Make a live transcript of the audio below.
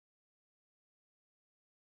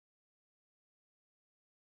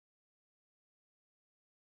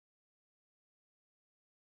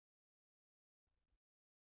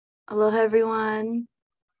Aloha, everyone.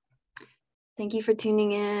 Thank you for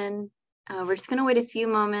tuning in. We're just going to wait a few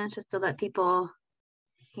moments just to let people,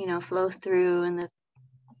 flow through in the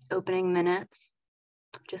opening minutes.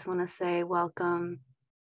 Just want to say welcome.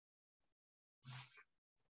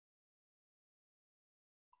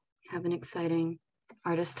 Have an exciting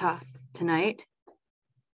artist talk tonight.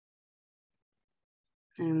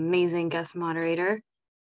 An amazing guest moderator.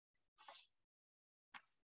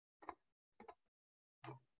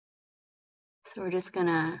 So we're just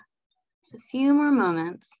a few more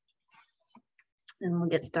moments and we'll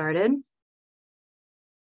get started.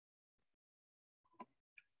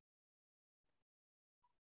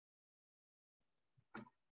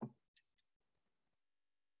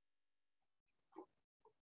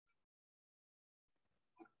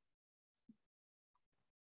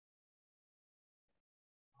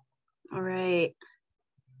 All right.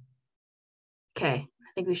 Okay, I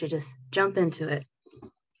think we should just jump into it.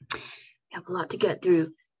 We have a lot to get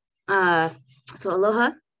through. So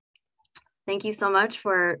aloha. Thank you so much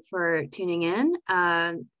for tuning in.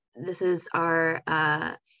 This is our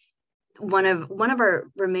one of our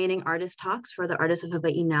remaining artist talks for the Artists of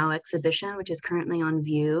Hawaii Now exhibition, which is currently on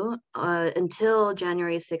view until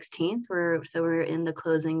January 16th. We're in the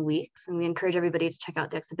closing weeks, and we encourage everybody to check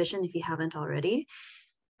out the exhibition if you haven't already.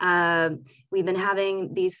 We've been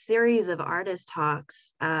having these series of artist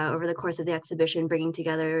talks over the course of the exhibition, bringing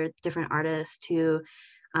together different artists to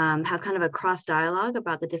have kind of a cross dialogue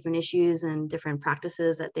about the different issues and different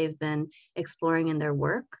practices that they've been exploring in their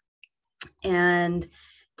work. And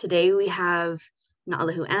today we have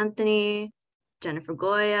Nāʻālehu Anthony, Jennifer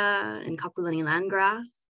Goya, and Kapulani Landgraf,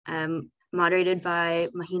 moderated by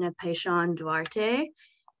Mahina Paishon Duarte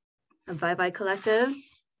of Bye Collective.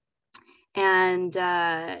 And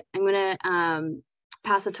I'm going to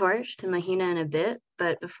pass the torch to Mahina in a bit,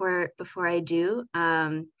 but before I do,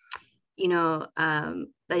 I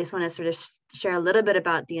just want to sort of share a little bit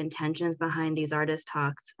about the intentions behind these artist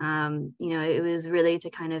talks. It was really to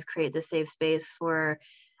kind of create the safe space for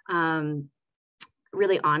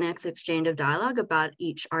really honest exchange of dialogue about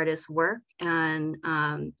each artist's work and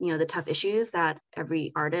the tough issues that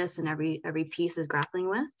every artist and every piece is grappling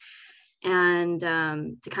with. And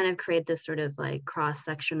to kind of create this sort of like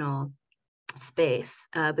cross-sectional space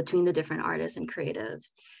between the different artists and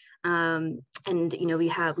creatives.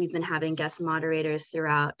 We've been having guest moderators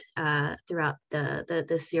throughout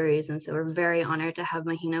the series, and so we're very honored to have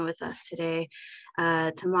Mahina with us today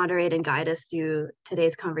to moderate and guide us through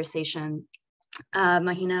today's conversation.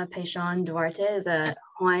 Mahina Paishon Duarte is a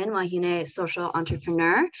Hawaiian wahine social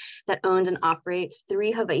entrepreneur that owns and operates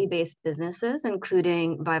 3 Hawaii-based businesses,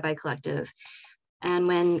 including Bye Collective. And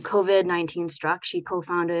when COVID-19 struck, she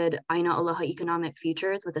co-founded Aina Aloha Economic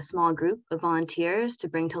Futures with a small group of volunteers to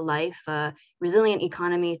bring to life a resilient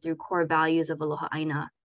economy through core values of Aloha Aina,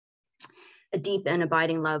 a deep and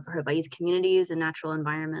abiding love for Hawaii's communities and natural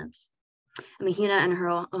environments. Mahina and her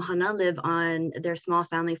ohana live on their small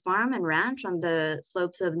family farm and ranch on the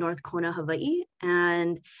slopes of North Kona, Hawaii.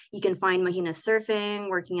 And you can find Mahina surfing,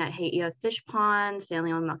 working at Heiʻia Fish Pond,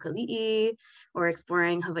 sailing on Makali'i, or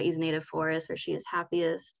exploring Hawaii's native forest where she is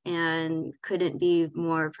happiest. And couldn't be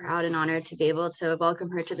more proud and honored to be able to welcome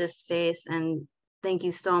her to this space. And thank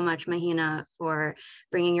you so much, Mahina, for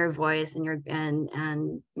bringing your voice and your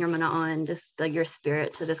mana'o and just like your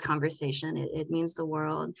spirit to this conversation. It means the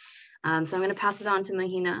world. So I'm going to pass it on to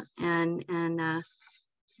Mahina and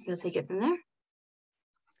you'll take it from there.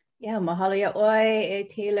 Yeah, mahalo ya oi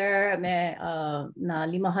Taylor me na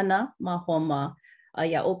limahana mahoma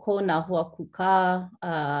ya oko na hua kuka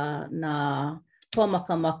na hua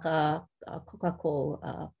maka kokako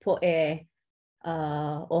poe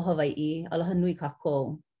o Hawaii aloha nui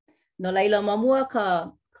kako. No laila mamua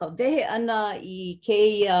ka vehe ana I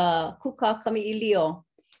ke kuka kamiʻilio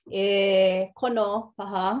e kono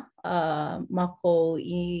paha mako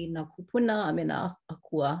I na kupuna a me na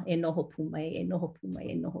akua e noho pumai.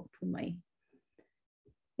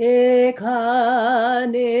 E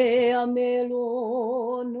kane a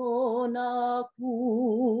melo no na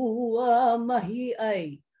kua mahi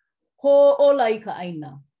ai ho olai ka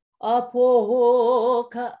aina. A poho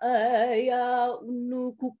ka aia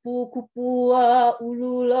unu kupu a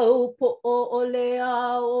ululau po o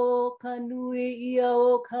lea o ka nui ia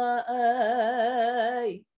o ka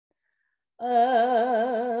ai.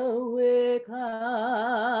 Awe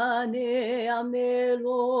kane a melono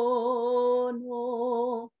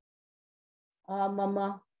a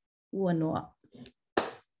mama ua noa.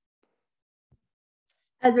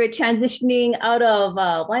 As we're transitioning out of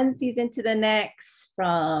one season to the next,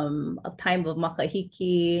 from a time of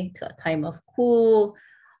makahiki to a time of cool,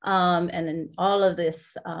 And then all of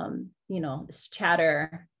this, this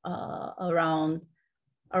chatter around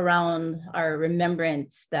our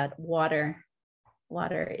remembrance that water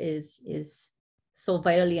is so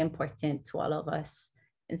vitally important to all of us.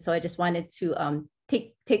 And so I just wanted to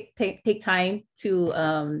take time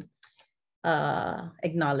to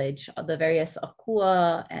acknowledge the various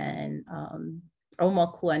akua and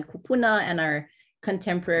aumakua and kupuna and our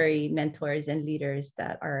contemporary mentors and leaders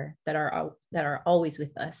that are always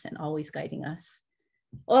with us and always guiding us.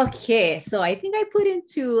 Okay, so I think I put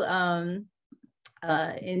into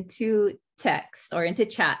text or into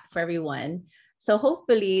chat for everyone. So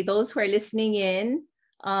hopefully those who are listening in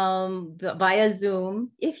via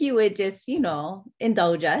Zoom, if you would just,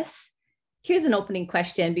 indulge us. Here's an opening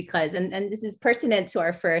question because, and this is pertinent to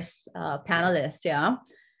our first panelist, yeah?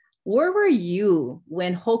 Where were you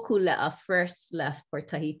when Hokulea first left for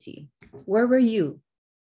Tahiti? Where were you?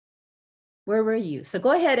 Where were you? So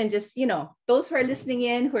go ahead and just, those who are listening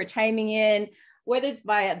in, who are chiming in, whether it's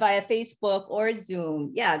via Facebook or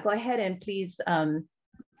Zoom, yeah, go ahead and please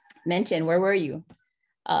mention where were you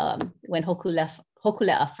when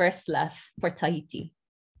Hokulea first left for Tahiti.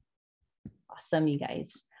 Awesome, you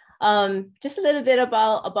guys. Just a little bit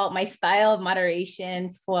about my style of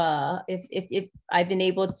moderation for if I've been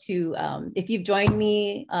able to, if you've joined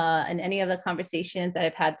me in any of the conversations that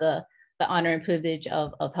I've had the honor and privilege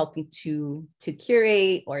of helping to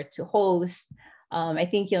curate or to host, I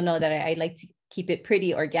think you'll know that I like to keep it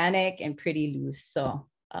pretty organic and pretty loose. So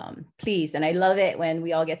please, and I love it when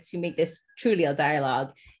we all get to make this truly a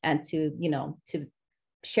dialogue and to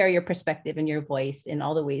share your perspective and your voice in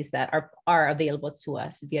all the ways that are available to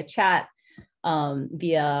us via chat,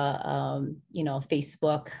 via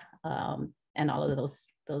Facebook, and all of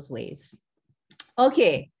those ways.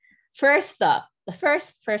 Okay, first up, the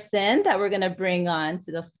first person that we're gonna bring on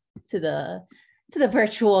to the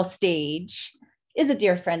virtual stage is a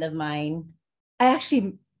dear friend of mine. I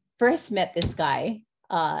actually first met this guy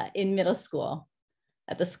in middle school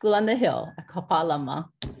at the school on the hill at Kapalama.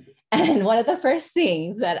 And one of the first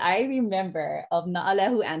things that I remember of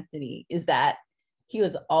Nāʻālehu Anthony is that he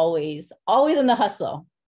was always in the hustle,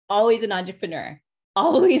 always an entrepreneur,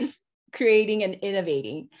 always creating and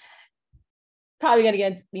innovating. Probably gonna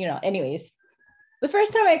get, anyways. The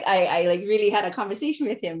first time I like really had a conversation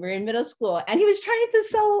with him, we were in middle school and he was trying to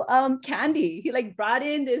sell candy. He like brought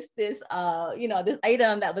in this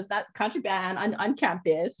item that was not contraband on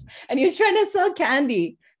campus. And he was trying to sell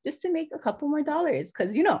candy just to make a couple more dollars.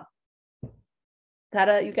 Cause you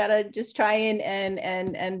gotta just try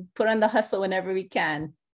and put on the hustle whenever we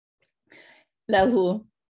can. Lehu,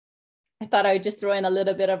 I thought I would just throw in a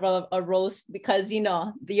little bit of a roast because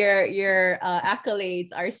your accolades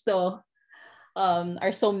are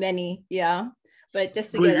so many, yeah. But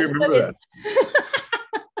just to get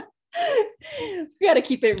we gotta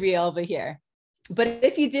keep it real over here. But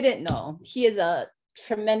if you didn't know, he is a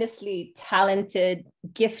tremendously talented,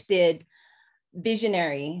 gifted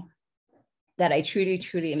visionary that I truly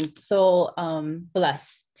am so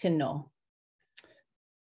blessed to know.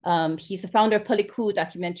 He's the founder of Palikū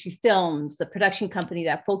Documentary Films, the production company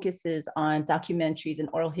that focuses on documentaries and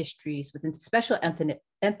oral histories with a special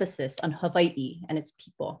emphasis on Hawaii and its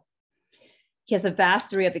people. He has a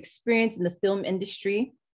vast array of experience in the film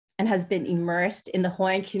industry and has been immersed in the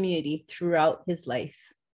Hawaiian community throughout his life.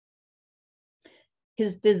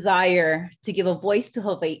 His desire to give a voice to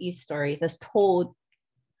Hawaii's stories as told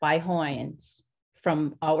by Hawaiians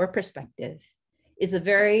from our perspective is the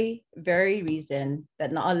very, very reason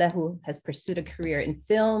that Nāʻālehu has pursued a career in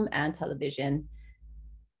film and television.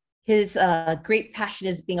 His great passion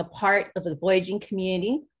is being a part of the voyaging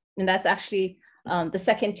community, and that's actually the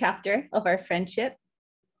second chapter of our friendship.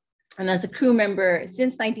 And as a crew member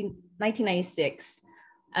since 1996,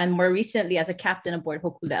 and more recently as a captain aboard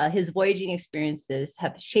Hokulea, his voyaging experiences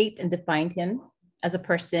have shaped and defined him as a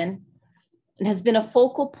person and has been a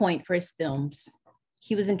focal point for his films.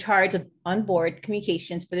 He was in charge of onboard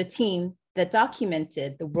communications for the team that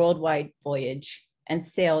documented the worldwide voyage and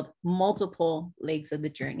sailed multiple legs of the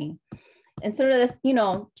journey. And sort of,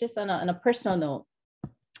 just on a personal note,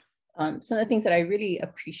 some of the things that I really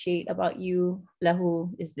appreciate about you,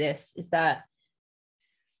 Lehu, is that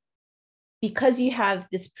because you have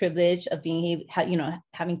this privilege of being able,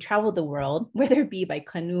 having traveled the world, whether it be by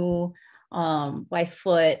canoe, by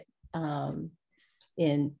foot,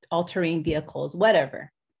 in all-terrain vehicles, whatever.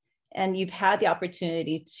 And you've had the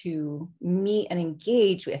opportunity to meet and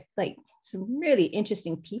engage with like some really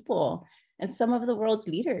interesting people and some of the world's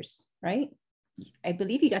leaders, right? I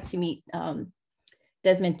believe you got to meet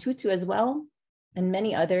Desmond Tutu as well, and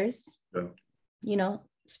many others,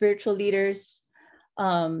 spiritual leaders.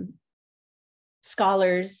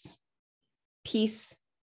 scholars, peace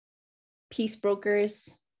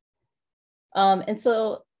brokers. And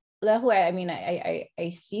so, lehua, I mean, I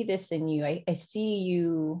see this in you. I see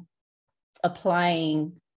you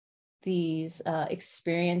applying these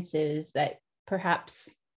experiences that perhaps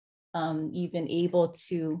you've been able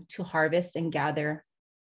to harvest and gather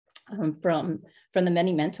from the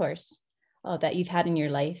many mentors that you've had in your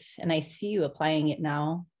life. And I see you applying it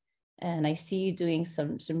now. And I see you doing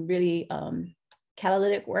some really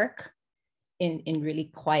catalytic work in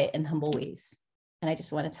really quiet and humble ways. And I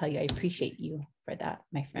just want to tell you, I appreciate you for that,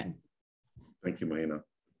 my friend. Thank you, Mahina.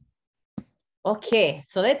 Okay,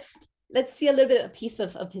 so let's see a little bit of a piece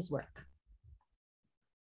of his work.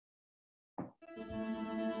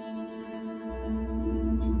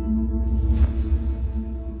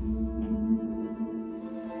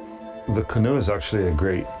 The canoe is actually a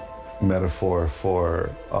great metaphor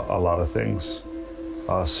for a lot of things.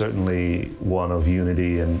 Certainly one of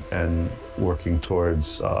unity and working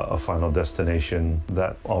towards a final destination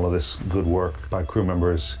that all of this good work by crew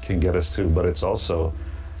members can get us to, but it's also,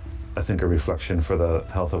 I think, a reflection for the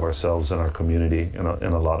health of ourselves and our community in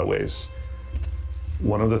a lot of ways.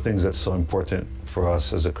 One of the things that's so important for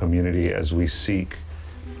us as a community as we seek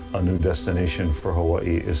a new destination for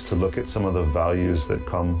Hawaii is to look at some of the values that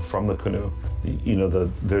come from the canoe. You know,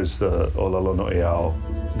 there's the ōlelo no'eau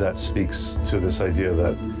that speaks to this idea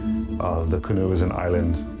that the canoe is an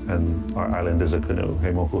island and our island is a canoe. He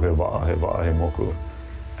moku, he wa'a, he wa'a, he moku.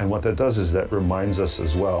 And what that does is that reminds us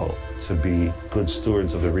as well to be good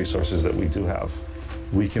stewards of the resources that we do have.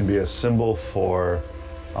 We can be a symbol for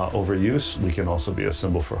overuse. We can also be a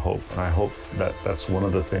symbol for hope. And I hope that that's one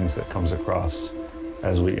of the things that comes across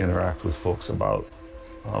as we interact with folks about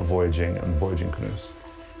voyaging and voyaging canoes.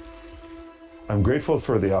 I'm grateful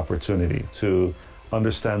for the opportunity to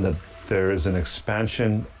understand that there is an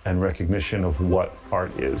expansion and recognition of what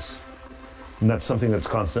art is. And that's something that's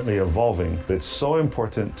constantly evolving. It's so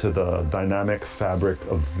important to the dynamic fabric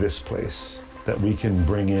of this place that we can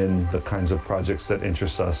bring in the kinds of projects that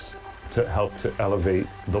interest us to help to elevate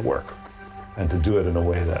the work and to do it in a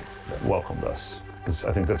way that welcomed us.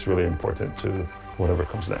 I think that's really important to whatever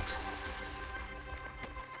comes next.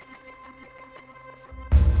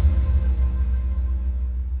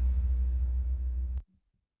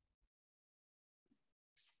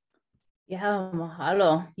 Yeah,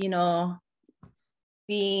 mahalo. You know,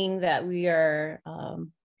 being that we are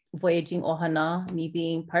voyaging ohana, me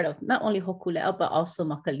being part of not only Hokulea, but also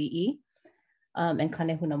Makali'i and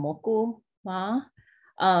Kanehuna Moku Ma.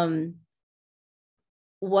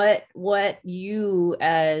 What you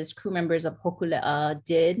as crew members of Hokulea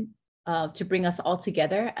did to bring us all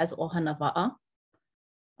together as ohana wa'a.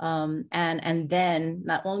 And then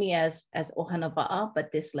not only as ohana wa'a,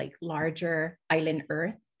 but this like larger island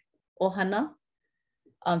earth ohana,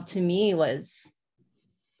 to me was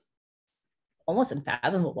almost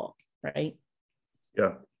unfathomable, right?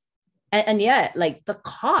 Yeah. And yet, like the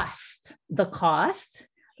cost, the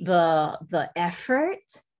effort,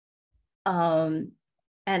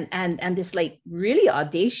 and this like really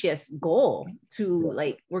audacious goal to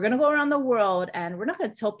like, we're gonna go around the world and we're not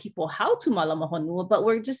gonna tell people how to malama honua, but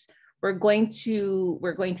we're going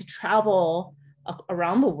to travel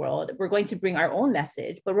around the world. We're going to bring our own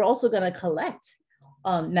message, but we're also gonna collect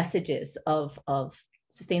messages of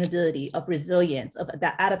sustainability, of resilience, of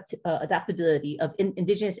adaptability, of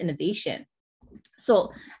indigenous innovation.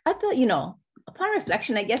 So at the, you know, upon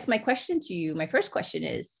reflection, I guess my question to you, my first question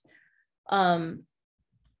is,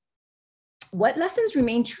 what lessons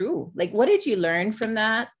remain true? Like, what did you learn from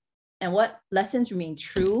that? And what lessons remain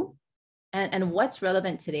true? And what's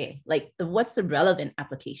relevant today? Like, what's the relevant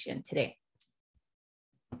application today?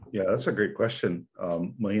 Yeah, that's a great question,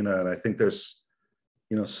 Mahina. And I think there's,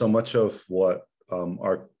 you know, so much of what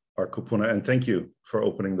our kupuna, and thank you for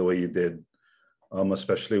opening the way you did,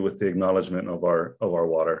 especially with the acknowledgement of our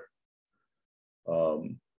water. All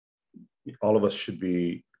of us should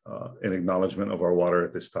be in acknowledgement of our water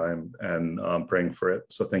at this time and praying for it.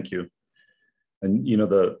 So thank you. And you know,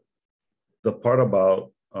 the part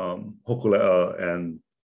about Hokulea, and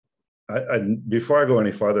I before I go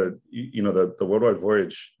any farther, you know, the worldwide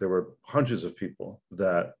voyage, there were hundreds of people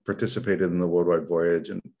that participated in the worldwide voyage,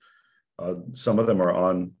 and some of them are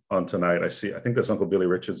on tonight. I think there's Uncle Billy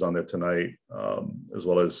Richards on there tonight, as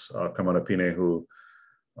well as Kamana Pine, who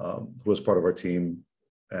was part of our team.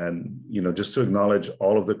 And, you know, just to acknowledge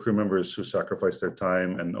all of the crew members who sacrificed their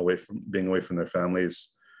time and being away from their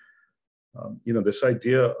families. You know, this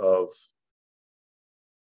idea of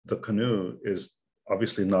the canoe is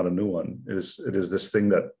obviously not a new one. It is this thing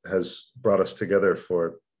that has brought us together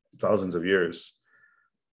for thousands of years.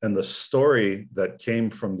 And the story that came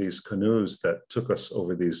from these canoes that took us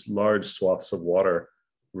over these large swaths of water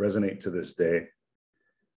resonate to this day.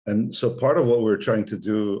 And so part of what we were trying to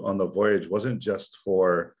do on the voyage wasn't just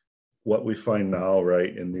for what we find now,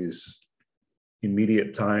 right, in these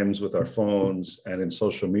immediate times with our phones and in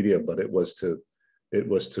social media, but it was to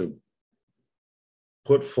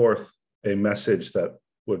put forth a message that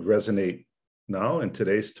would resonate now in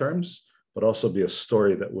today's terms, but also be a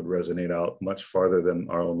story that would resonate out much farther than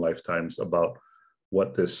our own lifetimes about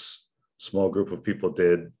what this small group of people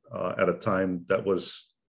did at a time that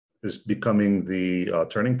is becoming the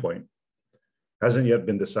turning point. Hasn't yet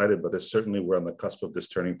been decided, but it's certainly we're on the cusp of this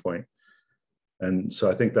turning point. And so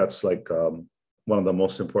I think that's like one of the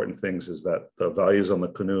most important things, is that the values on the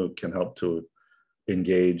canoe can help to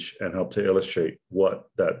engage and help to illustrate what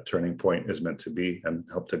that turning point is meant to be and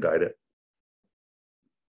help to guide it.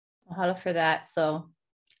 Mahalo for that. So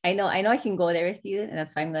I know I can go there with you, and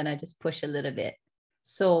that's why I'm gonna just push a little bit.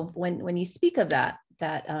 So when you speak of that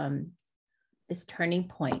this turning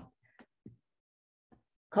point,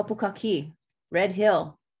 Kapukaki, Red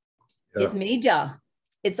Hill, is major.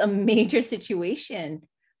 It's a major situation.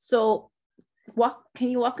 So can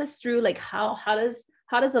you walk us through, like, how does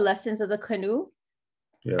the lessons of the canoe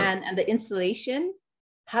and the installation,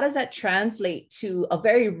 how does that translate to a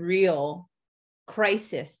very real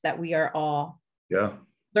crisis that we are all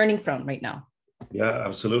learning from right now? Yeah,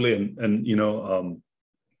 absolutely. And you know,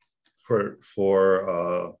 for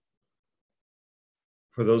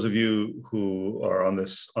those of you who are on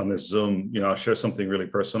this Zoom, you know, I'll share something really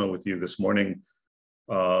personal with you. This morning,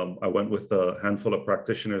 I went with a handful of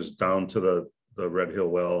practitioners down to the Red Hill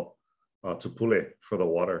well to Pule for the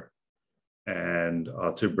water, and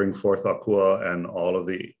to bring forth Akua and all of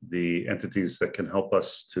the entities that can help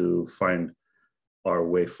us to find our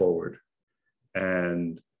way forward.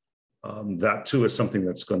 And that too is something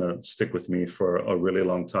that's going to stick with me for a really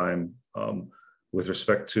long time, with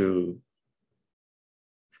respect to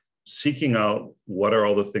seeking out what are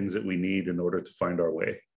all the things that we need in order to find our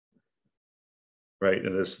way, right?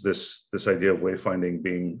 And this idea of wayfinding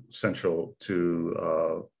being central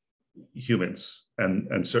to humans,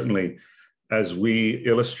 and certainly as we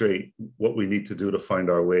illustrate what we need to do to find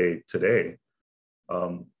our way today,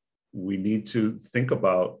 we need to think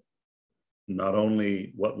about not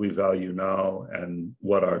only what we value now and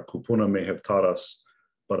what our kupuna may have taught us,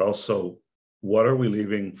 but also what are we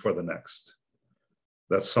leaving for the next?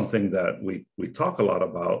 That's something that we talk a lot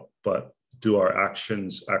about, but do our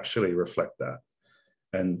actions actually reflect that?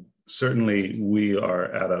 And certainly we are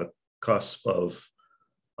at a cusp of,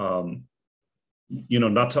 you know,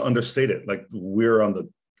 not to understate it, like we're on the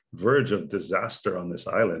verge of disaster on this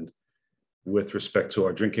island with respect to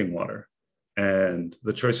our drinking water. And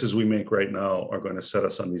the choices we make right now are going to set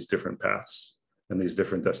us on these different paths and these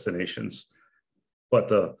different destinations. But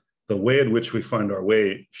the way in which we find our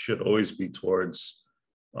way should always be towards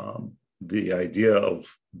the idea of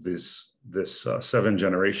this 7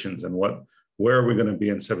 generations, and where are we going to be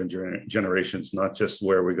in 7 generations, not just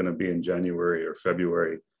where we're going to be in January or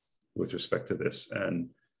February with respect to this. And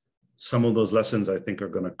some of those lessons, I think, are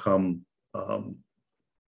going to come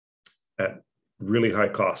at really high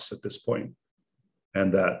costs at this point,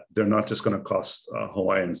 and that they're not just going to cost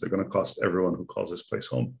Hawaiians, they're going to cost everyone who calls this place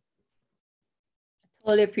home.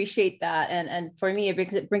 Totally appreciate that. And for me,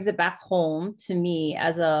 it brings it back home to me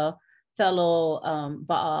as a fellow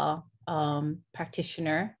Va'a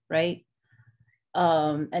practitioner, right?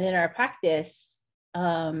 And in our practice,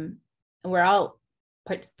 we're out,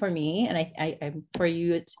 for me, and I for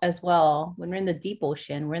you as well, when we're in the deep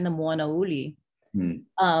ocean, we're in the moana uli,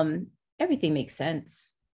 everything makes sense.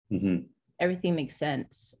 Mm-hmm. Everything makes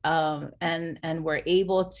sense. And we're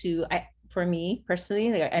able to, for me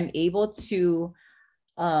personally, like, I'm able to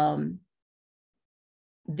I'm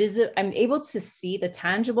able to see the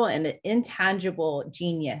tangible and the intangible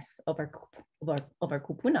genius of our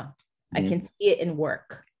kupuna. I can see it in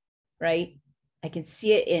work, right? I can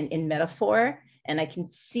see it in metaphor, and I can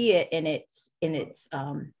see it in its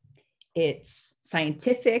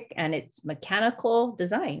scientific and its mechanical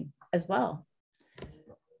design as well.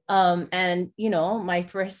 And you know, my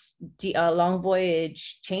first long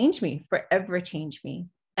voyage changed me, forever changed me.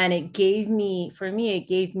 And it gave me,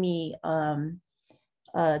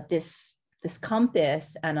 this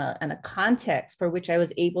compass and a context for which I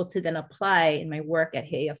was able to then apply in my work at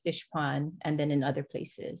Ōhiʻa Fish Pond and then in other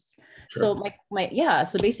places. Sure. So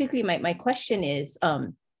so basically my question is,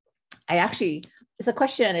 it's a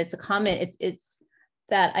question and it's a comment. It's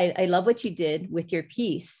that I love what you did with your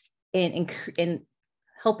piece in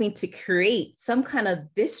helping to create some kind of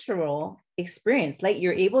visceral experience. Like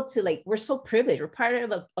you're able to, like, we're so privileged. We're part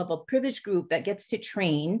of a privileged group that gets to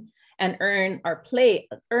train and earn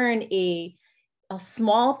a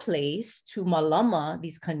small place to malama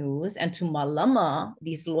these canoes and to malama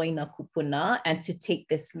these loina kupuna and to take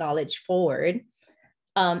this knowledge forward.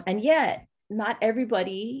 And yet not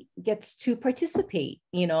everybody gets to participate,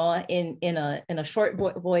 you know, in a short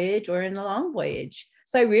voyage or in a long voyage.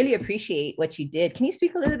 So I really appreciate what you did. Can you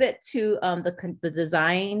speak a little bit to the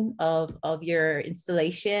design of your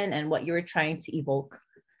installation and what you were trying to evoke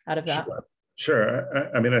out of that? Sure.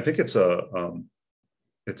 I mean, I think it's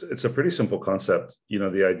a pretty simple concept. You know,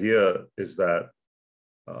 the idea is that,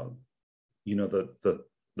 you know, the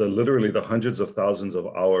literally the hundreds of thousands of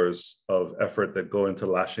hours of effort that go into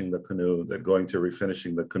lashing the canoe, that go into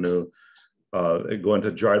refinishing the canoe, go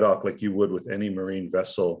into dry dock like you would with any marine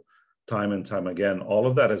vessel, time and time again, all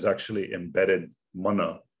of that is actually embedded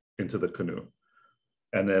mana into the canoe.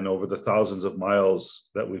 And then over the thousands of miles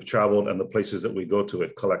that we've traveled and the places that we go to,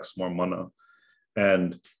 it collects more mana.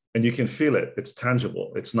 And you can feel it, it's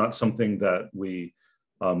tangible. It's not something that we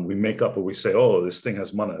make up or we say, oh, this thing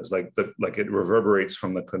has mana. It's like it reverberates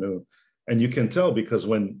from the canoe. And you can tell because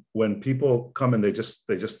when people come and they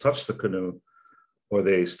just touch the canoe or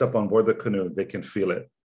they step on board the canoe, they can feel it.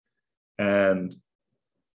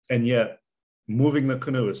 And yet moving the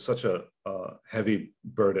canoe is such a heavy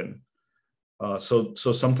burden. So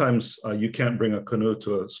sometimes you can't bring a canoe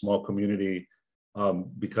to a small community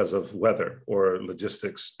because of weather or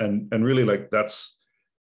logistics. And really, like, that's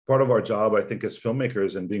part of our job, I think, as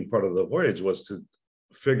filmmakers and being part of the voyage was to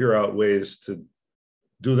figure out ways to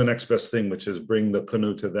do the next best thing, which is bring the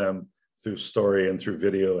canoe to them through story and through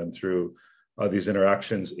video and through these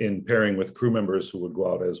interactions in pairing with crew members who would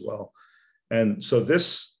go out as well. And so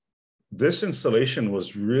this installation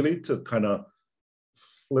was really to kind of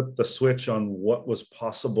flip the switch on what was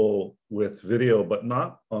possible with video, but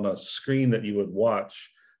not on a screen that you would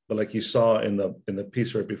watch, but like you saw in the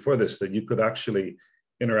piece right before this, that you could actually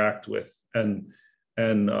interact with. And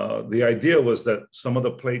the idea was that some of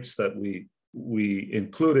the plates that we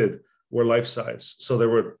included were life-size. So there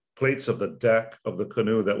were plates of the deck of the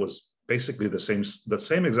canoe that was basically the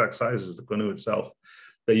same exact size as the canoe itself,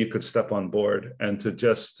 that you could step on board and to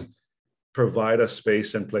just provide a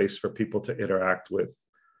space and place for people to interact with.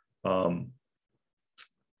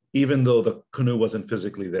 Even though the canoe wasn't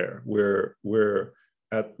physically there, we're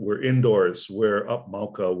indoors, we're up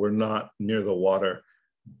Mauka, we're not near the water,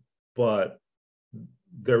 but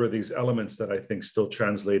there were these elements that I think still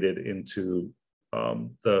translated into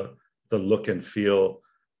the look and feel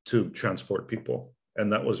to transport people.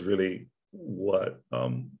 And that was really what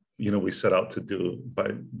you know, we set out to do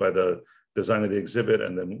by the design of the exhibit,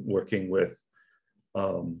 and then working with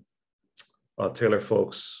Taylor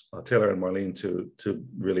folks, Taylor and Marlene, to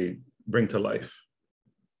really bring to life.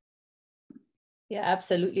 Yeah,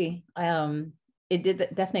 absolutely. It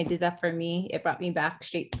definitely did that for me. It brought me back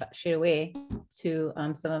straight away to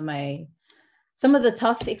some of the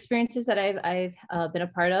tough experiences that I've been a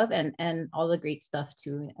part of, and all the great stuff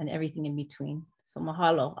too, and everything in between. So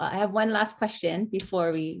mahalo. I have one last question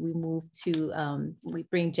before we move to we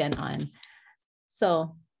bring Jen on.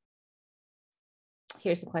 So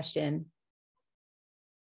here's a question.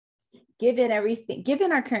 Given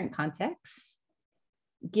our current context,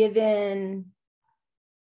 and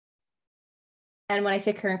when I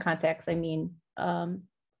say current context, I mean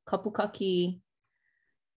kapukaki,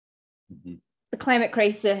 the climate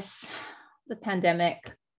crisis, the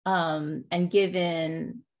pandemic, and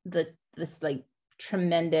given this like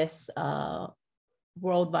tremendous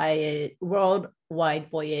worldwide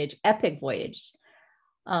voyage, epic voyage,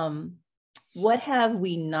 what have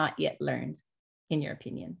we not yet learned, in your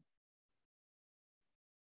opinion?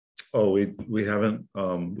 Oh, we haven't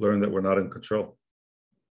learned that we're not in control.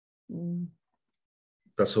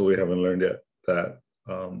 That's what we haven't learned yet. That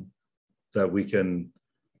we can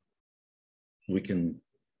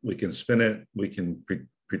spin it. We can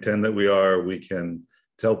pretend that we are. We can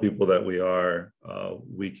tell people that we are.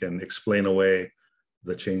 We can explain away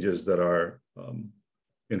the changes that are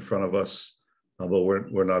in front of us, but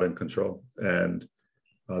we're not in control. And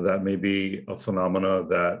that may be a phenomena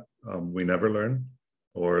that we never learn,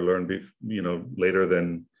 or learn later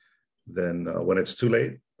than when it's too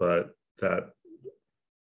late. But that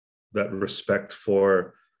respect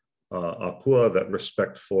for akua, that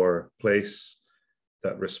respect for place,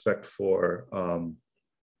 that respect for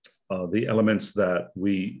the elements that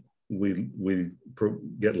we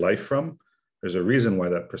get life from. There's a reason why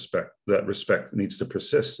that respect needs to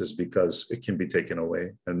persist, is because it can be taken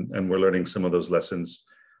away, and we're learning some of those lessons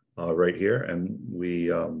right here, and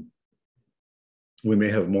we may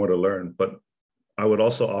have more to learn. But I would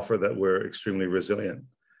also offer that we're extremely resilient,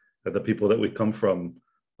 that the people that we come from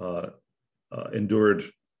endured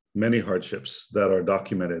many hardships that are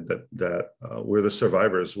documented, that we're the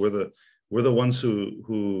survivors. We're the ones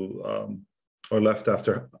who are left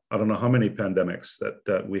after, I don't know how many pandemics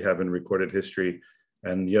that we have in recorded history,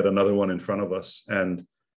 and yet another one in front of us, and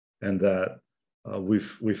that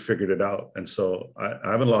we've figured it out. And so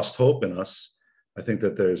I haven't lost hope in us. I think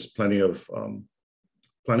that there's plenty of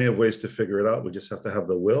ways to figure it out. We just have to have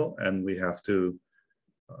the will, and we have to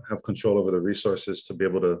have control over the resources to be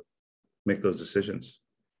able to make those decisions.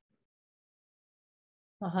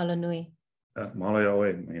 Mahalo nui. Mahalo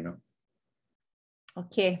yaoi, you know.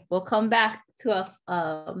 Okay, we'll come back to a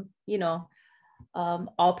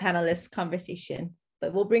all panelists conversation,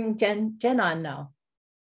 but we'll bring Jen on now.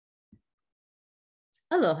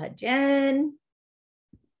 Aloha, Jen.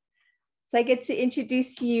 So I get to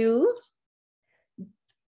introduce you.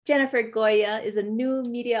 Jennifer Goya is a new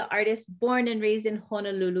media artist born and raised in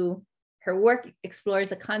Honolulu. Her work explores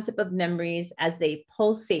the concept of memories as they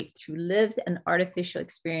pulsate through lived and artificial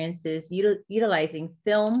experiences, utilizing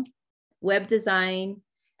film, web design,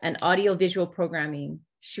 and audiovisual programming.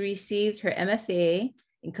 She received her MFA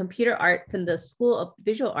in computer art from the School of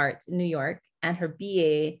Visual Arts in New York and her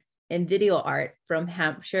BA in video art from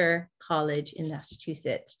Hampshire College in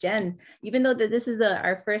Massachusetts. Jen, even though this is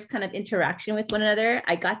our first kind of interaction with one another,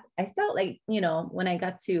 I felt like, when I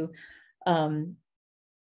got to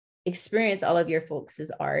experience all of your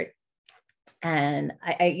folks' art, and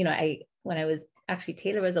when I was actually,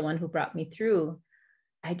 Taylor was the one who brought me through,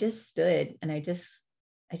 I just stood and I just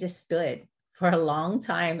stood for a long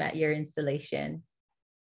time at your installation.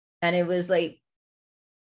 And it was like,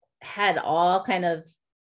 had all kind of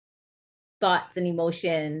thoughts and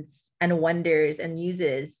emotions and wonders and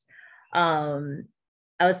muses. I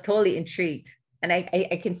was totally intrigued. And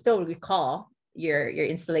I can still recall your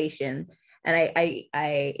installation. And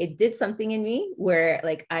it did something in me where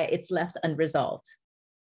like it's left unresolved.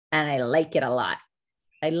 And I like it a lot.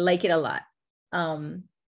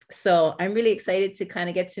 So I'm really excited to kind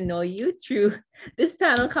of get to know you through this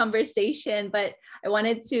panel conversation, but I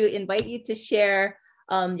wanted to invite you to share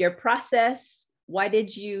your process. Why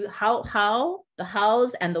did you, the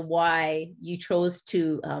hows and the why you chose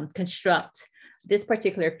to construct this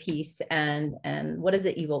particular piece, and what does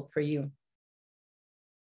it evoke for you?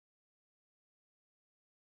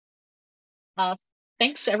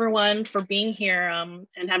 Thanks everyone for being here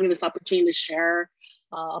and having this opportunity to share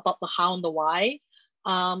about the how and the why.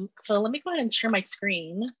 So let me go ahead and share my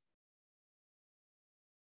screen.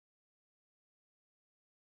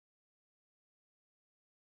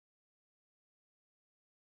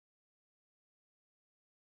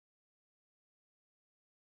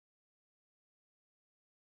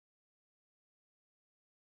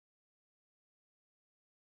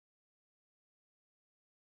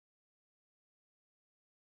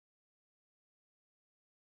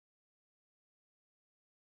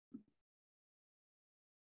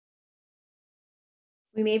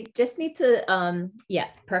 We may just need to, yeah,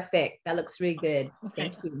 perfect. That looks really good.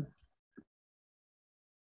 Okay. Thank you.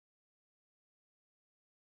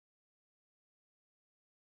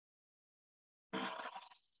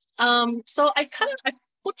 So I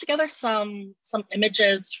put together some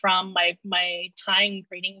images from my time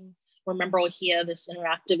creating Remember Ōhiʻa, this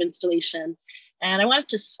interactive installation. And I wanted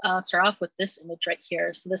to start off with this image right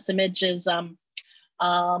here. So this image is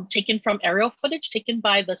taken from aerial footage taken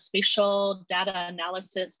by the Spatial Data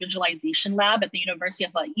Analysis Visualization Lab at the University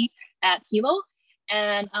of Hawaii at Hilo.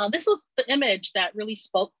 And this was the image that really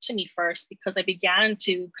spoke to me first, because I began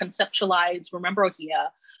to conceptualize Remember Ōhiʻa.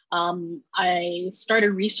 I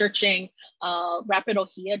started researching rapid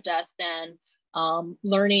Ōhiʻa death and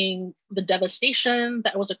learning the devastation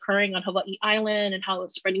that was occurring on Hawaii Island and how it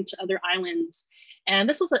was spreading to other islands. And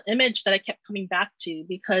this was an image that I kept coming back to,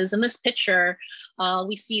 because in this picture,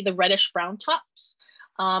 we see the reddish brown tops,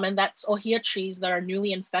 and that's Ōhiʻa trees that are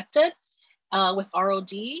newly infected with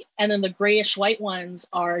ROD, and then the grayish white ones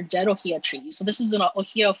are dead Ōhiʻa trees. So this is an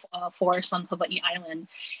Ōhiʻa forest on Hawaii Island.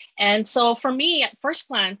 And so for me, at first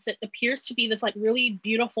glance, it appears to be this like really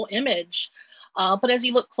beautiful image. But as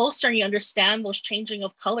you look closer and you understand those changing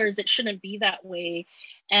of colors, it shouldn't be that way.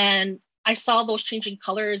 And I saw those changing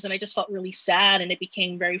colors and I just felt really sad, and it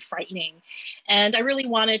became very frightening. And I really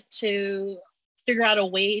wanted to figure out a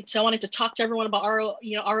way to, I wanted to talk to everyone about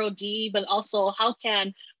ROD, but also how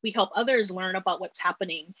can we help others learn about what's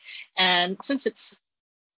happening? And since it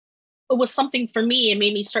was something for me, it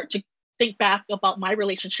made me start to think back about my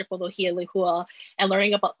relationship with Ōhiʻa lehua and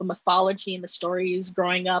learning about the mythology and the stories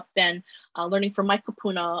growing up, and learning from my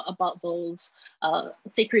kupuna about those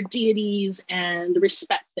sacred deities and the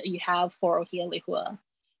respect that you have for Ōhiʻa lehua.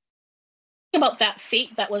 About that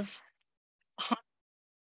fate that was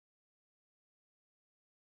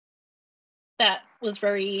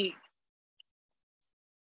very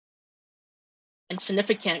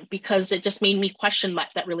insignificant, because it just made me question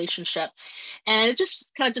that relationship, and it just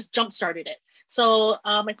kind of just jump started it. So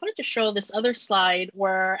I wanted to show this other slide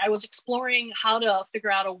where I was exploring how to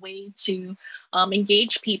figure out a way to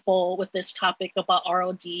engage people with this topic about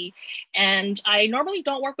ROD. And I normally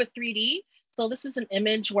don't work with 3D. So this is an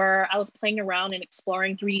image where I was playing around and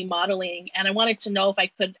exploring 3D modeling, and I wanted to know if I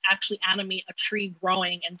could actually animate a tree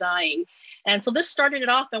growing and dying. And so this started it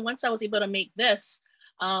off. And once I was able to make this,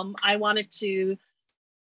 I wanted to,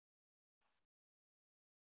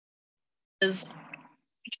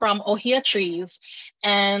 from Ōhiʻa trees,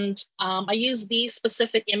 and I used these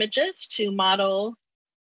specific images to model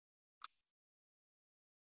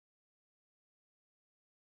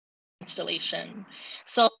installation.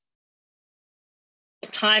 So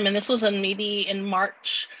time, and this was maybe in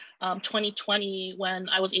March 2020, when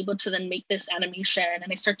I was able to then make this animation,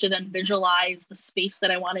 and I started to then visualize the space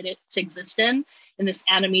that I wanted it to exist in this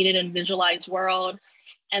animated and visualized world.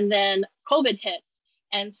 And then COVID hit.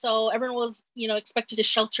 And so everyone was, expected to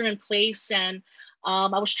shelter in place, and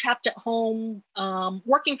I was trapped at home,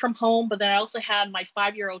 working from home. But then I also had my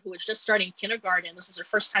 5-year-old who was just starting kindergarten. This is her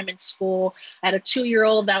first time in school. I had a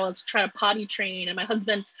 2-year-old that was trying to potty train, and my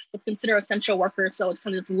husband was considered an essential worker, so I was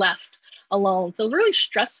kind of just left alone. So it was really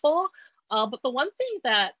stressful. But the one thing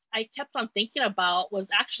that I kept on thinking about was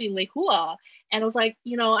actually lehua. And it was like,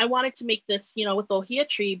 I wanted to make this, with the Ōhiʻa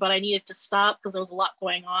tree, but I needed to stop because there was a lot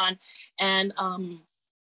going on. And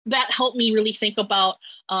that helped me really think about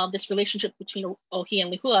this relationship between Ōhiʻa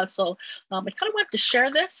and lehua. So I kind of wanted to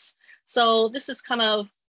share this. So this is kind of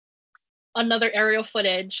another aerial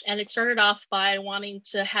footage. And it started off by wanting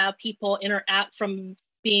to have people interact from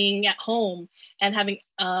being at home and having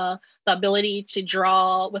the ability to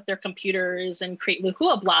draw with their computers and create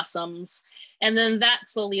lehua blossoms. And then that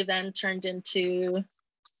slowly then turned into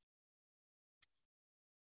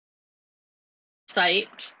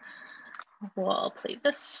site. We'll play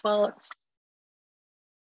this while it's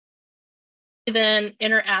then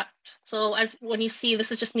interact. So when you see,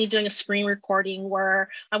 this is just me doing a screen recording where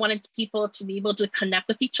I wanted people to be able to connect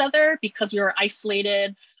with each other because we were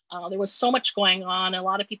isolated. There was so much going on. A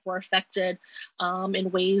lot of people were affected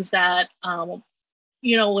in ways that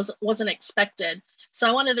wasn't expected. So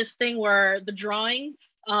I wanted this thing where the drawing,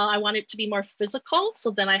 I wanted it to be more physical. So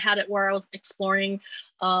then I had it where I was exploring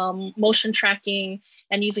motion tracking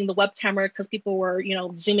and using the web camera because people were,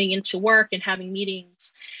 zooming into work and having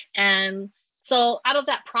meetings. And so out of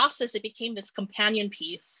that process, it became this companion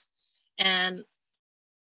piece. And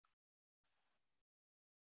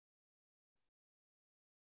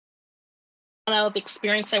of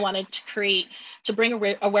experience I wanted to create to bring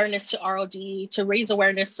awareness to ROD, to raise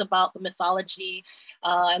awareness about the mythology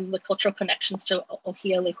and the cultural connections to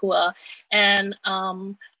Ōhiʻa lehua. And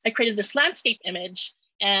I created this landscape image.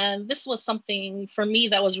 And this was something for me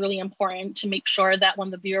that was really important to make sure that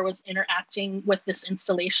when the viewer was interacting with this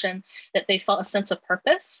installation, that they felt a sense of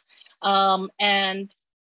purpose. And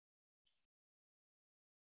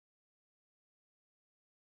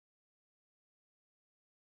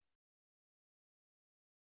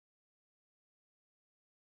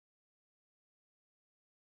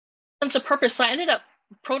sense of purpose, so I ended up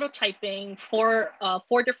prototyping four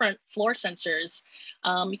different floor sensors.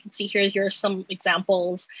 You can see here are some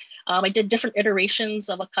examples. I did different iterations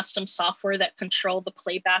of a custom software that controlled the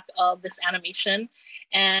playback of this animation.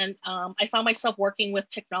 And I found myself working with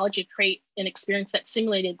technology to create an experience that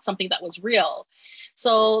simulated something that was real.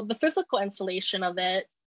 So the physical installation of it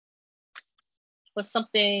was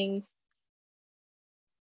something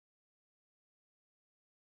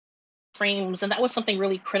frames, and that was something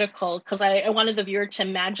really critical because I wanted the viewer to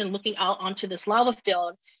imagine looking out onto this lava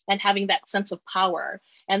field and having that sense of power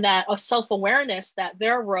and that a self-awareness that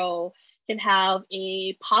their role can have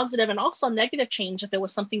a positive and also negative change if it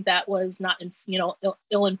was something that was not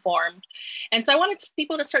ill-informed. And so I wanted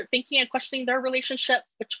people to start thinking and questioning their relationship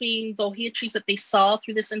between the Ōhiʻa trees that they saw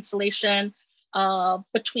through this installation,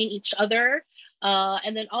 between each other,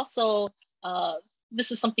 and then also this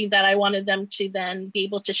is something that I wanted them to then be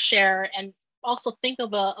able to share and also think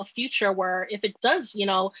of a future where if it does,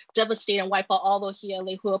 devastate and wipe out all the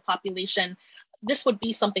Ōhiʻa lehua population, this would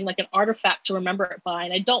be something like an artifact to remember it by.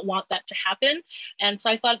 And I don't want that to happen. And so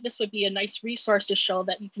I thought this would be a nice resource to show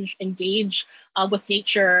that you can engage with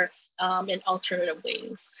nature in alternative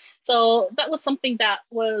ways. So that was something that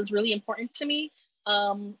was really important to me.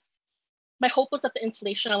 My hope was that the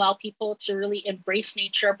installation allowed people to really embrace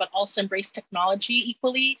nature, but also embrace technology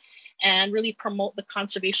equally, and really promote the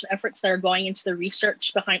conservation efforts that are going into the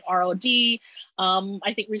research behind ROD.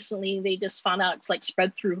 I think recently they just found out it's like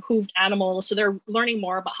spread through hooved animals. So they're learning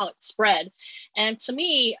more about how it's spread. And to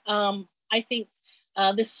me, I think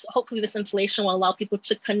hopefully this installation will allow people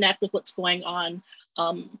to connect with what's going on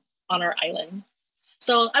our island.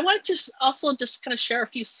 So I wanted to also just kind of share a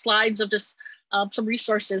few slides of just some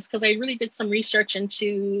resources, because I really did some research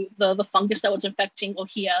into the fungus that was infecting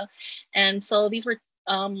Ōhiʻa. And so these were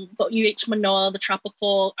the UH Manoa, the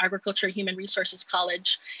Tropical Agriculture Human Resources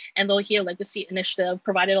College, and the Ōhiʻa Legacy Initiative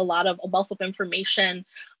provided a wealth of information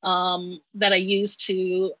that I used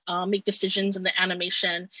to make decisions in the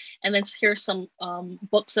animation. And then here's some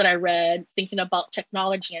books that I read thinking about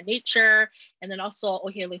technology and nature, and then also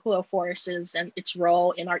Ōhiʻa lehua forests and its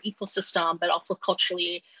role in our ecosystem, but also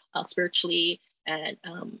culturally, spiritually, and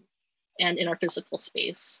in our physical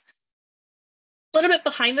space. A little bit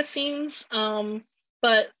behind the scenes,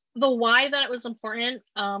 but the why that it was important,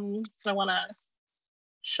 I want to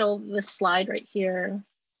show this slide right here.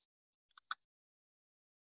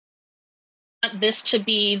 I want this to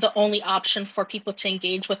be the only option for people to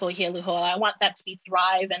engage with Ōhiʻa lehua. I want that to be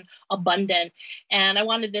thrive and abundant. And I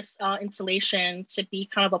wanted this installation to be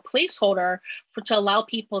kind of a placeholder to allow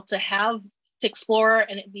people to explore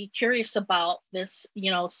and be curious about this,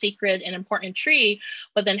 sacred and important tree,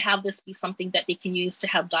 but then have this be something that they can use to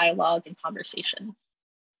have dialogue and conversation.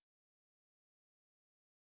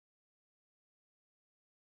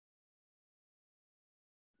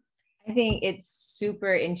 I think it's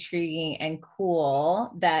super intriguing and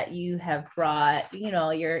cool that you have brought,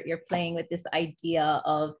 you're playing with this idea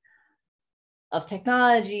of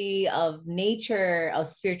technology, of nature,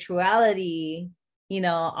 of spirituality,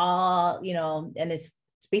 all, and it's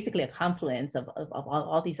basically a confluence of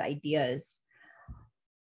all these ideas.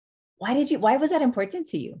 Why was that important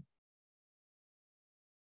to you?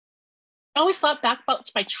 I always thought back about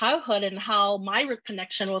my childhood and how my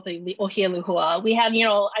connection with the Ōhiʻa lehua. We had,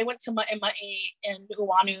 I went to my in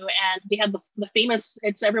Nu'uanu, and we had the famous,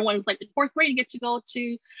 everyone's like in fourth grade, you get to go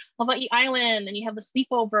to Hawaii Island and you have the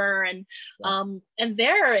sleepover. And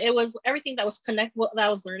there it was everything that was that I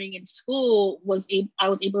was learning in school I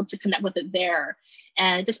was able to connect with it there.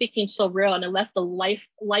 And it just became so real, and it left a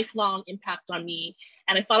lifelong impact on me.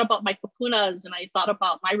 And I thought about my kapunas, and I thought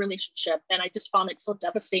about my relationship, and I just found it so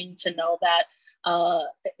devastating to know that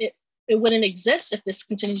it wouldn't exist if this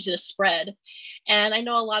continues to spread. And I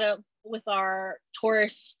know a lot with our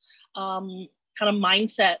tourist kind of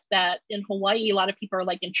mindset that in Hawaii, a lot of people are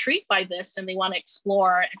like intrigued by this and they want to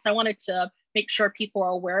explore. And so I wanted to make sure people are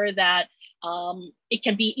aware that it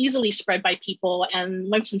can be easily spread by people, and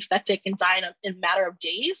once infected, it can die in a matter of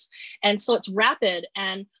days. And so it's rapid.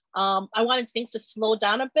 And I wanted things to slow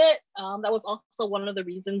down a bit. That was also one of the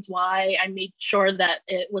reasons why I made sure that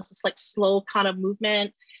it was this like slow kind of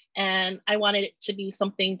movement. And I wanted it to be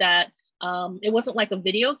something that it wasn't like a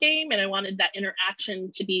video game, and I wanted that interaction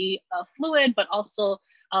to be fluid, but also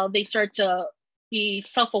they start to be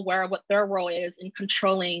self-aware of what their role is in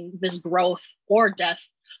controlling this growth or death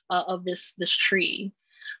of this tree.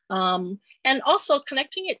 And also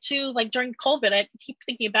connecting it to, like, during COVID, I keep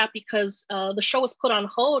thinking about, because the show was put on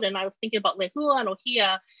hold, and I was thinking about lehua and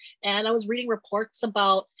Ōhiʻa, and I was reading reports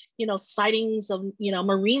about, sightings of,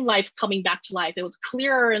 marine life coming back to life. It was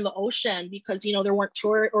clearer in the ocean because, there weren't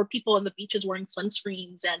people on the beaches wearing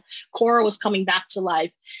sunscreens, and coral was coming back to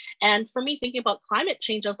life. And for me, thinking about climate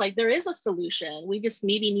change, I was like, there is a solution. We just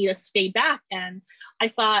maybe need to stay back. And I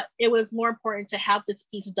thought it was more important to have this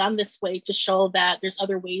piece done this way to show that there's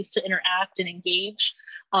other ways to interact and engage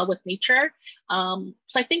with nature. So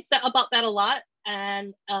I think about that a lot.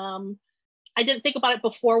 And I didn't think about it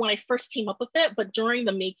before when I first came up with it, but during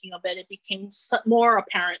the making of it, it became more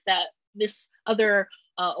apparent that this other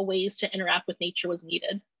ways to interact with nature was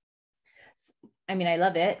needed. I mean, I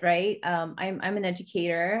love it, right? I'm an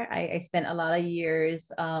educator. I spent a lot of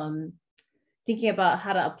years thinking about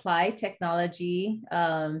how to apply technology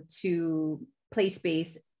to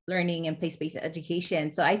place-based learning and place-based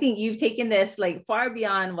education. So I think you've taken this like far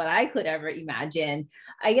beyond what I could ever imagine.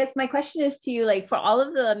 I guess my question is to you, like, for all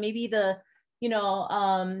of the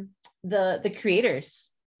creators,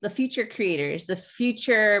 the future creators, the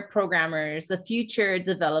future programmers, the future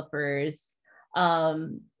developers,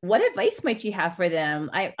 what advice might you have for them?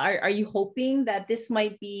 Are you hoping that this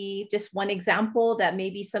might be just one example, that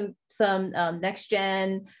maybe some next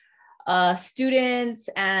gen students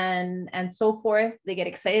and so forth they get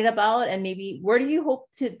excited about, and maybe where do you hope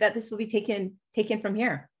that this will be taken from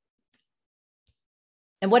here?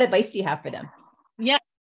 And what advice do you have for them? Yeah,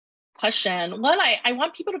 question. One, I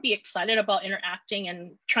want people to be excited about interacting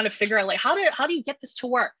and trying to figure out like how do you get this to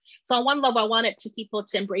work? So on one level, I wanted people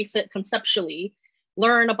to embrace it conceptually,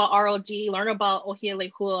 learn about ROD, learn about ʻOhiʻa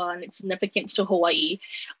lehua and its significance to Hawaii.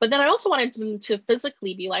 But then I also wanted them to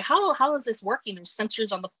physically be like, how is this working? There's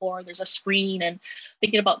sensors on the floor, there's a screen, and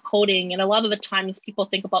thinking about coding. And a lot of the times people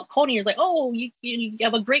think about coding, it's like, oh, you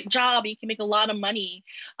have a great job, you can make a lot of money.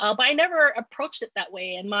 But I never approached it that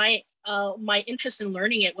way. And my interest in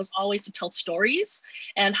learning it was always to tell stories,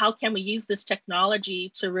 and how can we use this technology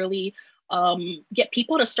to really get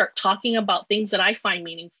people to start talking about things that I find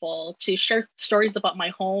meaningful, to share stories about my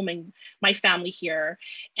home and my family here.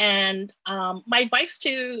 And my advice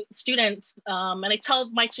to students, and I tell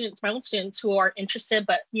my own students who are interested,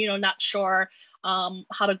 but not sure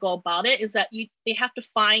how to go about it, is that they have to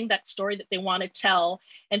find that story that they want to tell,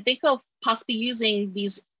 and think of possibly using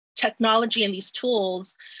these technology and these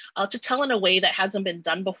tools to tell in a way that hasn't been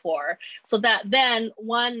done before. So that then,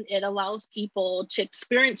 one, it allows people to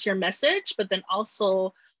experience your message, but then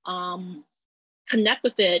also connect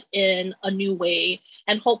with it in a new way.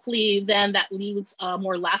 And hopefully then that leaves a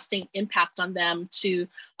more lasting impact on them to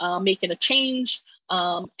making a change.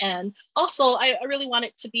 And also, I really want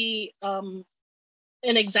it to be an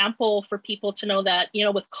example for people to know that,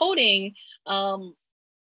 with coding,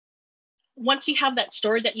 once you have that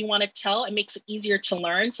story that you want to tell, it makes it easier to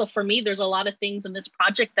learn. So for me, there's a lot of things in this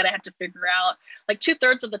project that I had to figure out. Like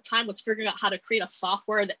 2/3 of the time was figuring out how to create a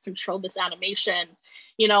software that controlled this animation,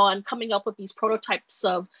 and coming up with these prototypes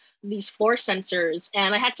of these floor sensors.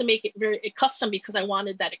 And I had to make it very custom because I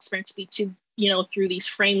wanted that experience to be through these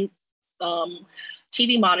frame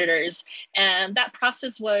TV monitors. And that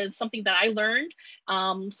process was something that I learned.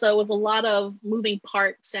 So it was a lot of moving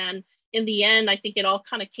parts, and in the end, I think it all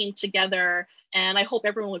kind of came together, and I hope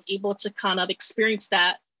everyone was able to kind of experience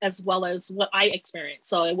that as well as what I experienced.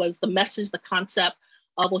 So it was the message, the concept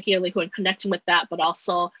of ʻOhiʻa lehua and connecting with that, but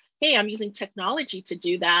also, hey, I'm using technology to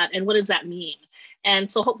do that, and what does that mean?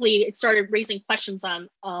 And so hopefully it started raising questions on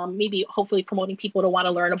hopefully promoting people to want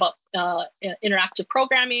to learn about interactive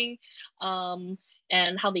programming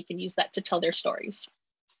and how they can use that to tell their stories.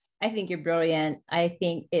 I think you're brilliant. I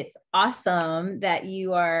think it's awesome that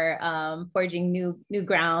you are forging new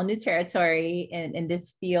ground, new territory in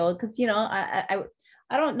this field. Because I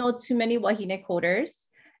don't know too many Wahine coders,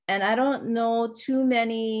 and I don't know too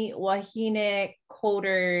many Wahine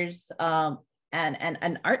coders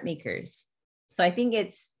and art makers. So I think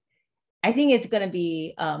it's going to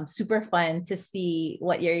be super fun to see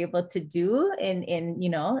what you're able to do in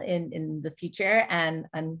the future, and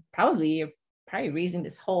probably raising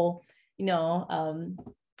this whole,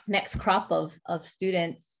 next crop of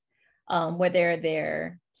students, whether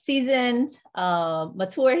they're seasoned,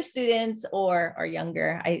 mature students or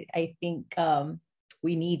younger. I think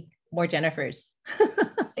we need more Jennifers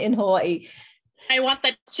in Hawaii. I want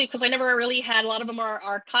that too, because I never really had, a lot of them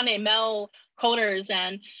are kane male coders,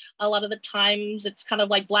 and a lot of the times it's kind of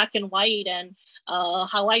like black and white, and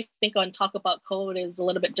how I think and talk about code is a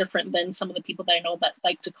little bit different than some of the people that I know that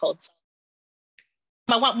like to code. So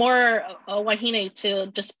I want more Wahine to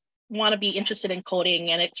just want to be interested in coding,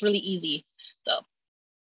 and it's really easy. So,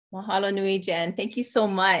 mahalo nui, Jen. Thank you so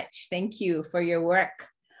much. Thank you for your work.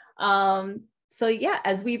 So yeah,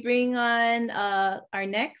 as we bring on our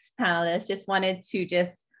next panelist, just wanted to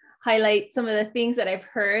highlight some of the things that I've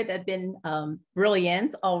heard that have been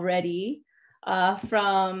brilliant already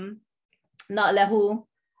from Nāʻālehu.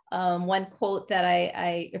 One quote that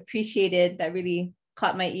I appreciated that really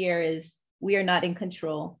caught my ear is, "We are not in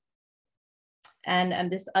control." And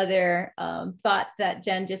this other thought that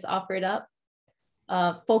Jen just offered up,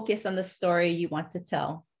 focus on the story you want to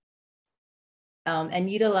tell, and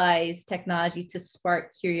utilize technology to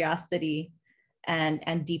spark curiosity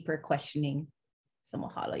and deeper questioning. So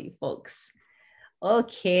mahalo, you folks.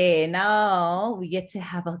 Okay, now we get to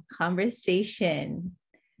have a conversation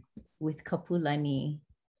with Kapulani.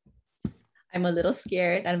 I'm a little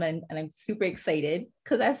scared, and I'm super excited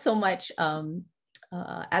because I have so much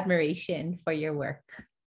admiration for your work.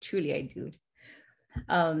 Truly, I do.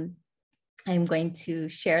 I'm going to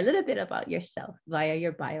share a little bit about yourself via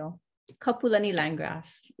your bio. Kapulani Landgraf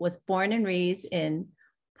was born and raised in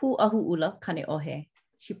Pu'ahu'ula, Kaneohe.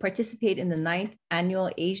 She participated in the 9th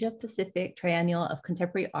Annual Asia Pacific Triennial of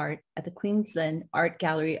Contemporary Art at the Queensland Art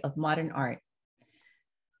Gallery of Modern Art.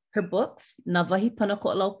 Her books, Na Wahi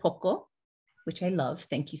Panako'alau Poko, which I love,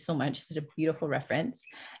 thank you so much, such a beautiful reference,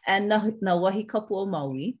 and Na Wahi Kapu'o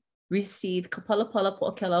Maui, received Kapalapala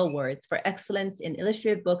Poʻakela Awards for Excellence in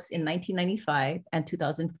Illustrated Books in 1995 and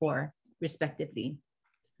 2004, respectively.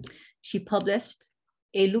 She published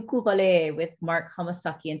ʻEluku Wale with Mark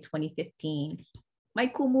Hamasaki in 2015. My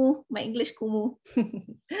kumu, my English kumu.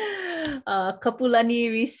 Kapulani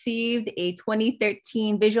received a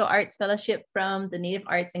 2013 Visual Arts Fellowship from the Native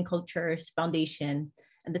Arts and Cultures Foundation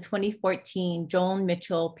and the 2014 Joan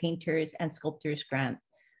Mitchell Painters and Sculptors Grant.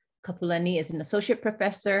 Kapulani is an associate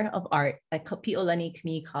professor of art at Kapi'olani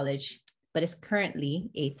Community College, but is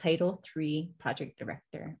currently a Title III project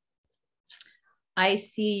director. I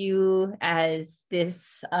see you as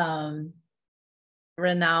this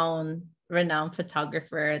renowned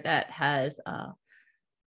photographer that has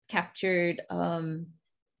captured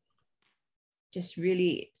just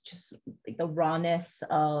like the rawness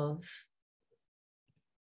of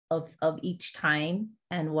each time,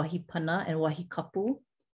 and wahipana and wahikapu,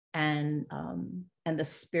 and the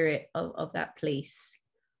spirit of that place,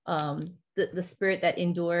 the spirit that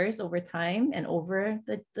endures over time and over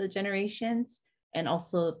the generations, and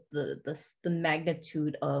also the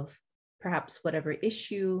magnitude of perhaps whatever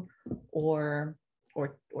issue or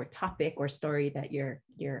topic or story that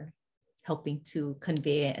you're helping to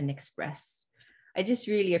convey and express. I just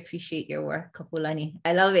really appreciate your work, Kapulani.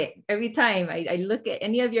 I love it. Every time I look at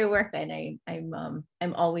any of your work, and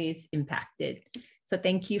I'm always impacted. So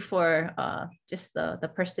thank you for just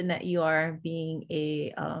the person that you are, being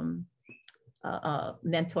a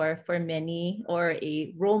mentor for many, or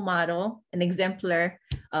a role model, an exemplar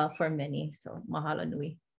for many. So mahalo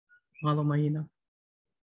nui. Mahalo mahina.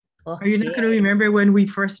 Okay. Are you not going to remember when we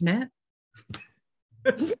first met?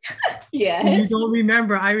 Yeah. You don't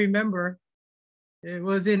remember. I remember. It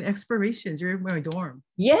was in Explorations. You're in my dorm.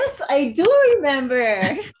 Yes, I do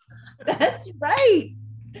remember. That's right.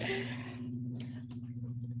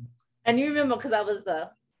 And you remember because I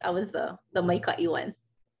was the Maikai one.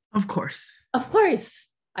 Of course. Of course.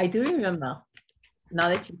 I do remember. Now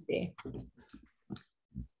that you say.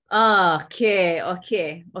 Okay.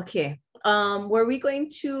 Were we going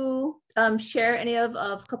to share any of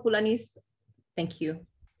Kapulani's, thank you,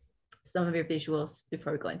 some of your visuals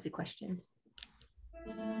before we go into questions?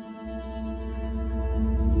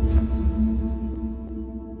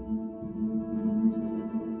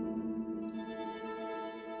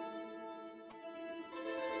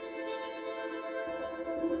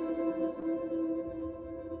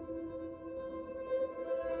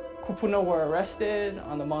 Kupuna were arrested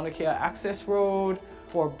on the Mauna Kea access road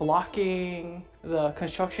for blocking the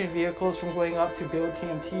construction vehicles from going up to build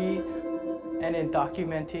TMT, and in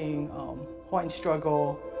documenting Hawaiian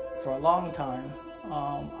struggle for a long time.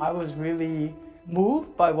 I was really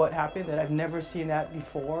moved by what happened, that I've never seen that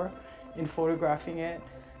before in photographing it.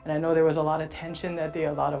 And I know there was a lot of tension that day,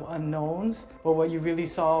 a lot of unknowns, but what you really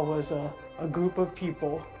saw was a group of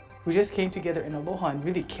people who just came together in aloha and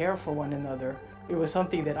really care for one another. It was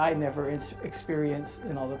something that I never experienced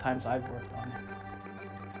in all the times I've worked on it.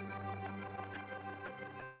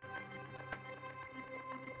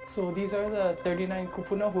 So these are the 39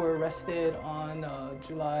 kupuna who were arrested on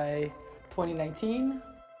July 2019.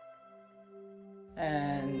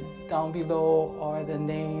 And down below are the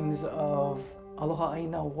names of Aloha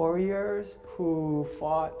Aina warriors who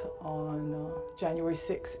fought on January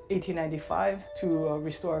 6, 1895 to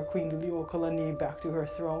restore Queen Liliuokalani back to her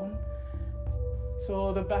throne.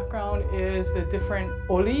 So the background is the different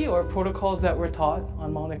oli, or protocols that were taught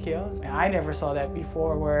on Mauna Kea. I never saw that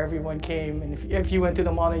before, where everyone came, and if you went to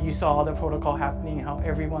the Mauna, you saw the protocol happening, how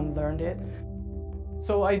everyone learned it.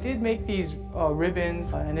 So I did make these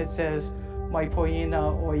ribbons, and it says, Mai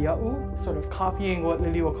poina o ia'u, sort of copying what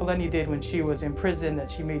Liliuokalani did when she was in prison,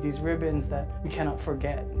 that she made these ribbons that we cannot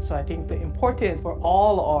forget. So I think the importance for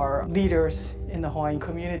all our leaders in the Hawaiian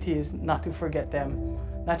community is not to forget them,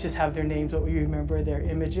 not just have their names, but we remember their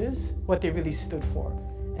images, what they really stood for,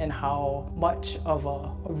 and how much of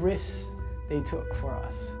a risk they took for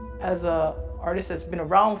us. As an artist that's been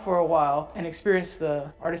around for a while and experienced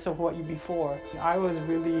the artists of Hawaii before, I was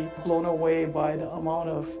really blown away by the amount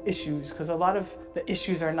of issues, because a lot of the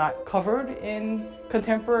issues are not covered in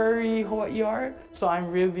contemporary Hawaii art. So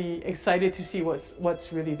I'm really excited to see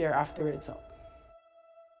what's really there after it's up.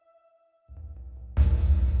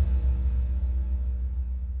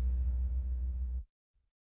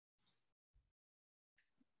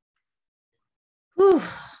 Whew.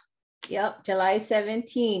 Yep, July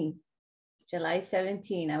 17. July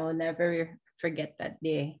 17, I will never forget that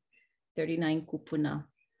day. 39 kupuna.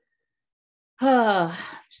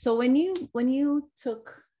 So when you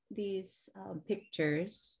took these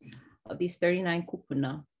pictures of these 39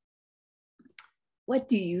 kupuna, what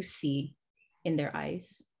do you see in their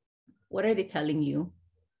eyes? What are they telling you?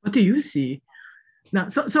 What do you see? Now,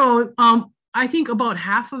 I think about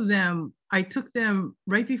half of them, I took them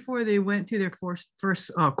right before they went to their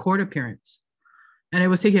first court appearance. And it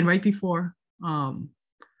was taken right before. And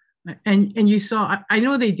you saw, I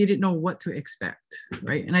know they didn't know what to expect,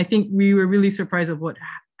 right? And I think we were really surprised of what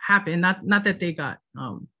happened. Not that they got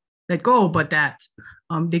let go, but that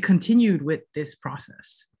they continued with this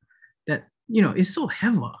process that, is so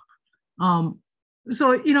heavy.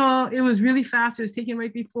 So, it was really fast. It was taken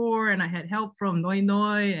right before, and I had help from Noi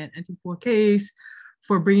Noi and Antipoa Case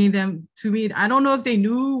for bringing them to me. I don't know if they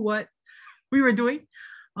knew what we were doing,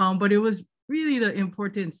 but it was really the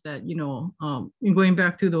importance that, in going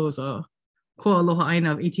back to those Ko Aloha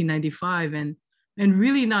Aina of 1895 and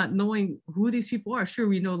really not knowing who these people are. Sure,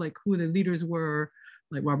 we know like who the leaders were,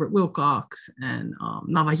 like Robert Wilcox and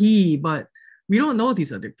Navahi, but we don't know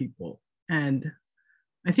these other people. And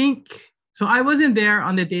I think, so I wasn't there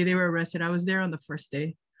on the day they were arrested. I was there on the first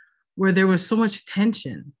day where there was so much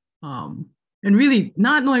tension and really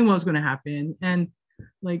not knowing what was going to happen. And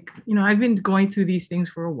like, I've been going through these things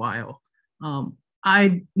for a while.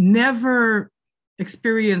 I never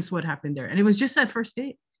experienced what happened there. And it was just that first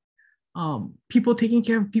day. People taking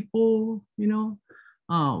care of people,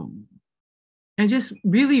 and just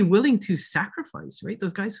really willing to sacrifice, right?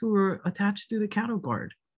 Those guys who were attached to the cattle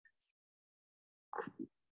guard.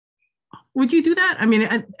 Would you do that? I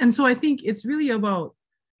mean, and so I think it's really about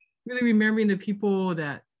really remembering the people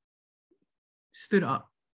that stood up.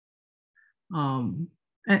 And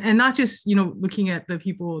not just, looking at the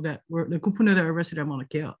people that were the kupuna that were arrested at Mauna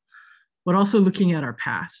Kea, but also looking at our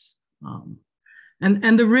past.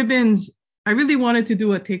 And the ribbons, I really wanted to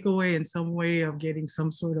do a takeaway in some way of getting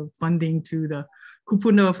some sort of funding to the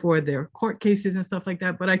kupuna for their court cases and stuff like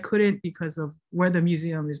that, but I couldn't because of where the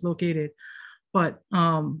museum is located. But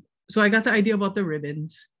so I got the idea about the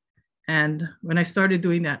ribbons. And when I started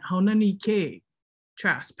doing that, Haunani K.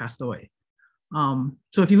 Trask passed away.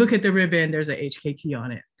 So if you look at the ribbon, there's a HKT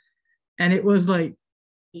on it. And it was like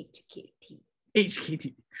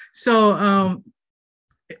HKT. So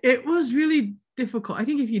it was really difficult. I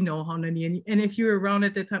think if you know Haunani and if you were around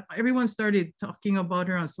at the time, everyone started talking about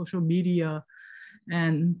her on social media.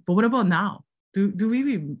 But what about now? Do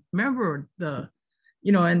we remember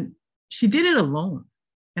and she did it alone.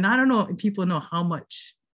 And I don't know if people know how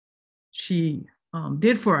much she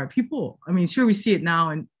did for our people. I mean, sure, we see it now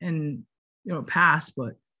and past,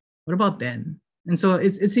 but what about then? And so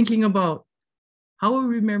it's thinking about how we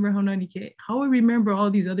remember Haunani Ke, how we remember all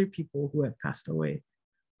these other people who have passed away,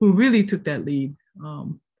 who really took that lead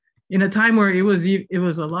in a time where it was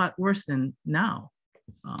a lot worse than now.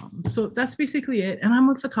 So that's basically it. And I'm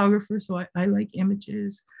a photographer, so I like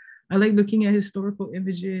images. I like looking at historical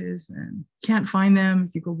images and can't find them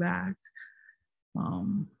if you go back.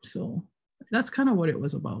 So that's kind of what it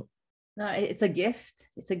was about. No, it's a gift.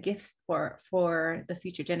 It's a gift for the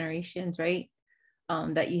future generations, right?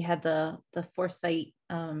 That you had the foresight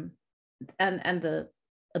and the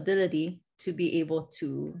ability to be able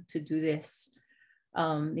to do this.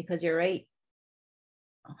 Because you're right,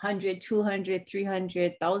 100, 200,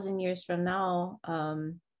 300,000 years from now,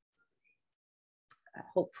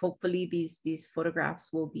 hopefully these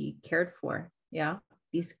photographs will be cared for. Yeah,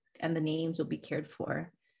 and the names will be cared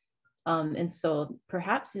for. And so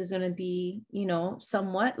perhaps it's going to be,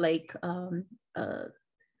 somewhat like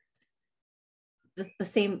the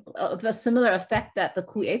same, a similar effect that the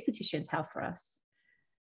Ku'e petitions have for us.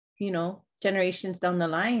 Generations down the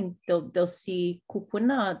line, they'll see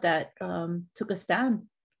kupuna that took a stand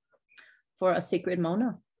for a sacred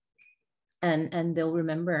mauna, and they'll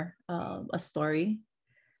remember a story,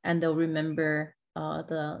 and they'll remember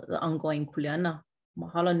the ongoing kuleana.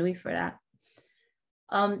 Mahalo nui for that.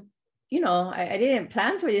 I didn't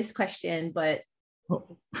plan for this question, but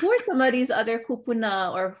who are some of these other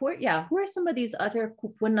kupuna, or who are some of these other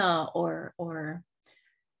kupuna or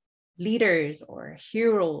leaders or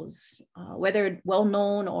heroes, whether well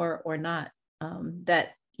known or not,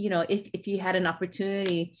 that if you had an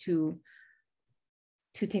opportunity to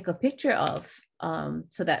take a picture of,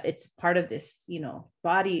 so that it's part of this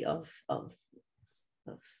body of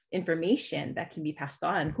information that can be passed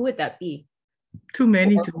on, who would that be? Too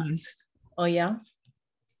many to list. Oh yeah.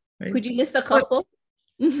 Right. Could you list a couple?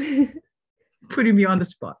 Putting me on the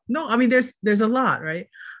spot. No, I mean there's a lot, right?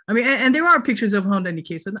 I mean, and there are pictures of Haunani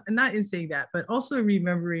Ke, so not in saying that, but also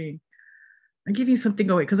remembering. I'm giving something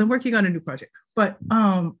away because I'm working on a new project. But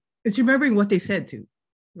it's remembering what they said too,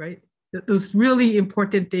 right? Those really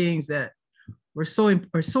important things that are so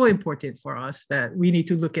important for us that we need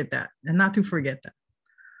to look at that and not to forget that.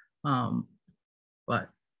 But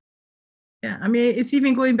Yeah, I mean, it's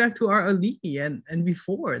even going back to our ālehu and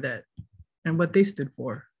before that, and what they stood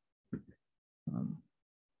for.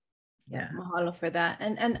 Yeah, mahalo for that.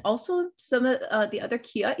 And also some of the other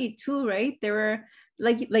kia'i too, right? There were,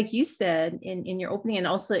 like you said in your opening and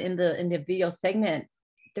also in the video segment,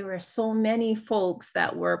 there were so many folks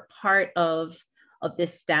that were part of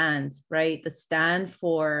this stand, right? The stand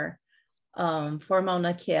for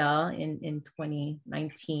Mauna Kea in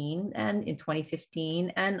 2019 and in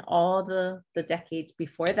 2015 and all the decades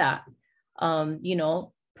before that. You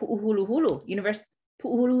know, Pu'uhuluhulu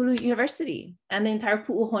University and the entire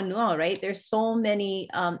Pu'uhonua, right? There's so many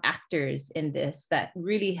actors in this that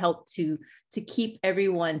really help to keep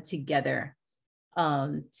everyone together,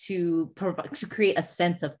 to create a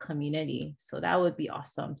sense of community. So that would be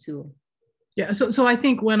awesome too. Yeah, so I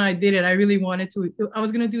think when I did it, I really wanted to, I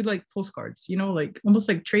was gonna do like postcards, you know, like almost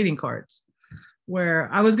like trading cards, where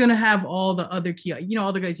I was gonna have all the other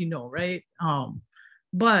all the guys, right?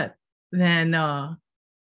 But then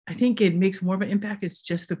I think it makes more of an impact. It's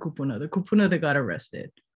just the kupuna that got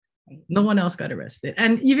arrested. No one else got arrested.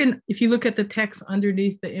 And even if you look at the text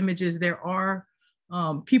underneath the images, there are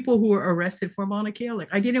people who were arrested for Mauna Kea. Like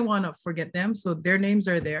I didn't want to forget them, so their names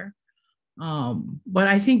are there. But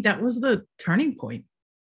I think that was the turning point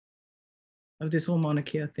of this whole Mauna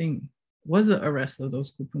Kea thing, was the arrest of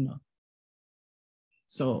those kupuna.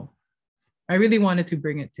 So I really wanted to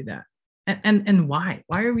bring it to that. And why?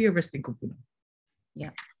 Why are we arresting kupuna?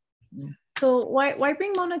 Yeah. So why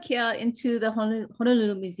bring Mauna Kea into the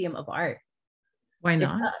Honolulu Museum of Art? Why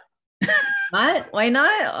not? What? Why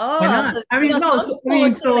not? Oh, why not? I mean, no. So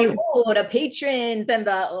like, the patrons and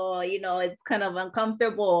it's kind of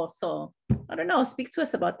uncomfortable. So I don't know. Speak to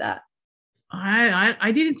us about that.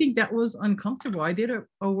 I didn't think that was uncomfortable. I did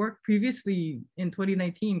a work previously in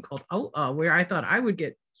 2019 called Ōhiʻa, where I thought I would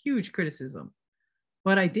get huge criticism,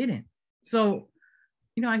 but I didn't. So,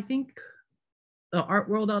 I think the art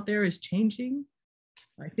world out there is changing.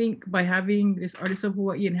 I think by having this Artists of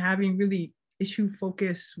Hawaii and having really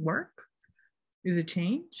issue-focused work is a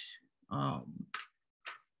change.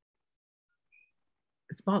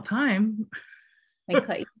 It's about time.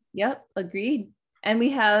 Okay. Yep, agreed. And we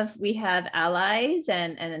have allies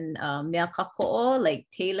and mea kako'o like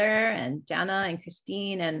Taylor and Jana and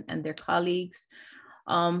Christine and their colleagues.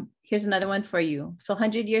 Here's another one for you. So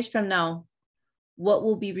 100 years from now, what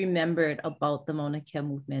will be remembered about the Mauna Kea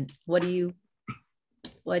movement? What do you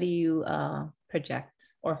project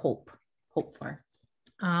or hope for?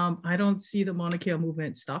 I don't see the Mauna Kea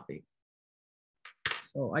movement stopping.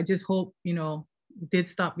 So I just hope, it did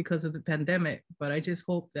stop because of the pandemic, but I just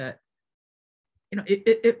hope that,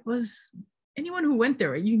 it was anyone who went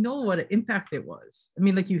there, what an impact it was. I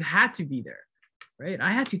mean, like you had to be there, right?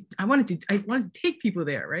 I wanted to take people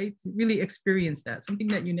there, right? To really experience that, something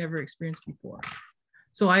that you never experienced before.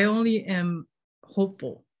 So I only am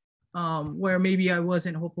hopeful, where maybe I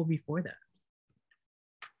wasn't hopeful before that.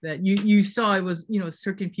 That you saw it was,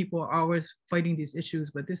 certain people are always fighting these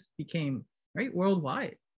issues, but this became, right,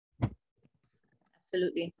 worldwide.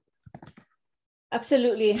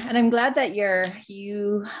 Absolutely. And I'm glad that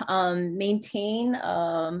you maintain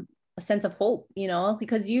a sense of hope,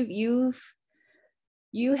 because you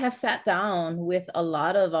have sat down with a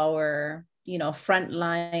lot of our,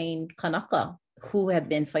 frontline kanaka who have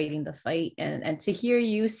been fighting the fight, and to hear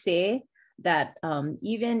you say that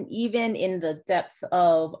even in the depth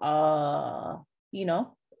of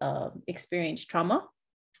experienced trauma,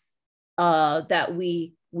 that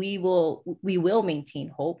we will maintain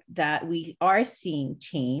hope, that we are seeing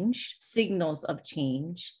change, signals of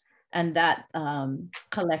change, and that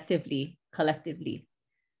collectively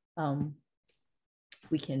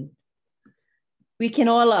we can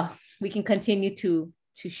continue to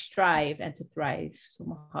strive and to thrive. So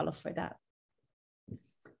mahalo for that.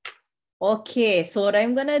 Okay, so what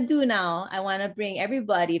I'm gonna do now, I wanna bring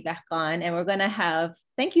everybody back on, and we're gonna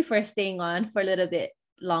thank you for staying on for a little bit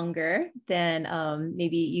longer than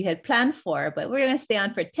maybe you had planned for, but we're gonna stay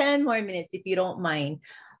on for 10 more minutes if you don't mind.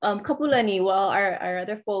 Kapulani, while our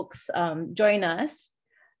other folks join us,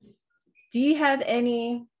 do you have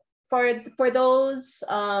any, for those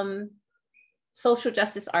social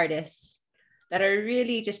justice artists that are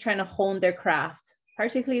really just trying to hone their craft,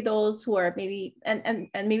 particularly those who are maybe, and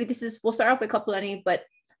maybe we'll start off with Kapulani, but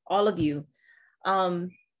all of you,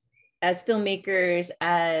 as filmmakers,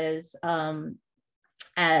 as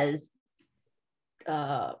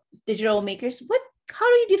digital makers, how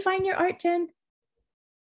do you define your art, Jen?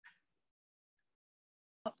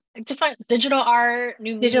 Define digital art,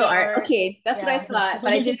 new digital media art. Okay, that's what I thought,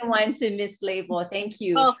 but I didn't want to mislabel. Thank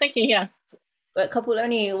you. Oh, thank you. Yeah. But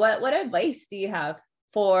Kapulani, what advice do you have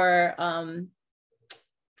for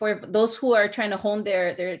those who are trying to hone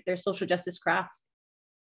their social justice craft?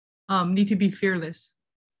 Need to be fearless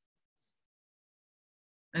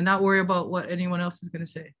and not worry about what anyone else is going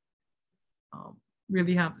to say.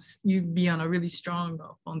 Really have you be on a really strong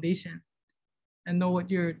foundation and know what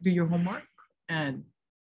do your homework, and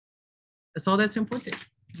that's all that's important.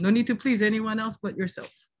 No need to please anyone else but yourself.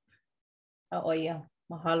 Oh yeah,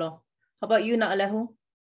 mahalo. How about you, Nāʻālehu?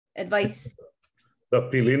 Advice? The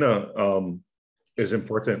pilina is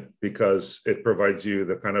important because it provides you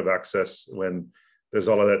the kind of access when there's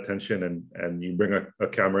all of that tension, and you bring a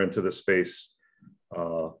camera into the space.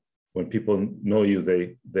 When people know you,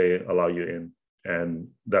 they allow you in. And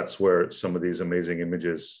that's where some of these amazing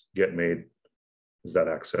images get made, is that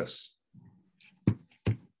access.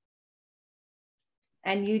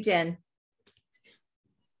 And you, Jen?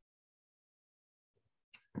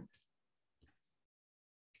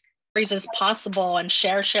 As possible, and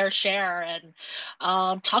share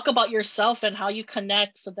and talk about yourself and how you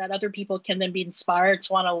connect so that other people can then be inspired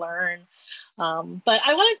to want to learn. But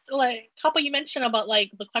I wanted to, like, Kapa, you mentioned about like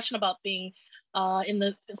the question about being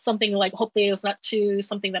in something like, hopefully it's not too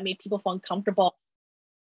something that made people feel uncomfortable.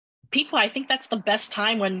 People, I think that's the best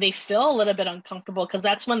time when they feel a little bit uncomfortable, because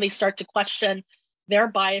that's when they start to question their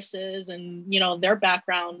biases and, you know, their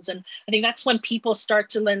backgrounds. And I think that's when people start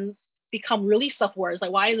to then become really self-aware. It's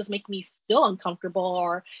like, why is this making me feel uncomfortable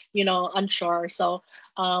or, you know, unsure? So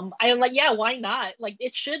I'm like, yeah, why not? Like,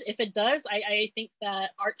 it should, if it does, I think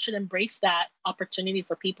that art should embrace that opportunity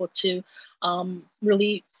for people to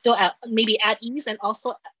really feel maybe at ease, and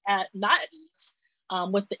also not at ease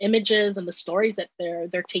with the images and the stories that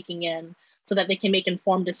they're taking in, so that they can make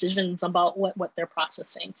informed decisions about what they're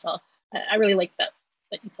processing. So I really like that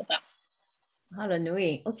you said that. Mahalo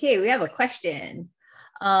nui. Okay, we have a question.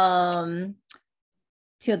 Teodoro,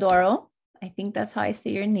 I think that's how I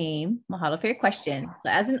say your name. Mahalo for your question.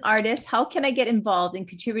 So as an artist, how can I get involved in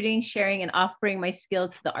contributing, sharing, and offering my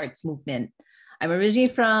skills to the arts movement? I'm originally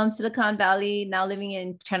from Silicon Valley, now living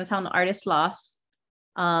in Chinatown Artist Lost.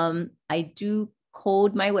 I do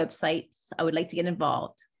code my websites. I would like to get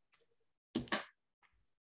involved.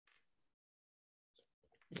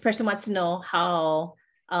 This person wants to know how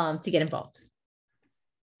to get involved.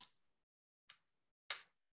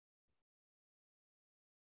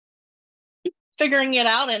 Figuring it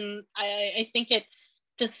out, and I think it's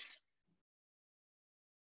just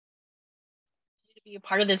to be a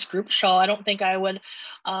part of this group show. I don't think I would.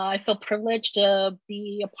 I feel privileged to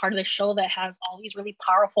be a part of the show that has all these really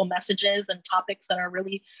powerful messages and topics that are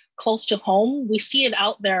really close to home. We see it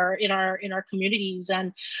out there in our communities,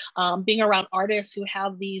 and being around artists who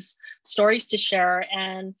have these stories to share.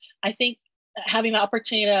 And I think having the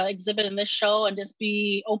opportunity to exhibit in this show and just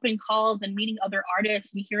be open calls and meeting other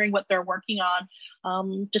artists and hearing what they're working on,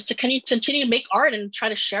 just to continue to make art and try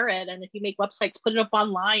to share it. And if you make websites, put it up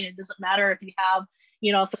online. It doesn't matter if you have,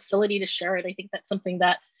 you know, a facility to share it. I think that's something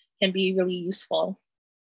that can be really useful.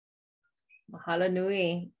 Mahalo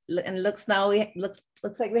nui. And looks like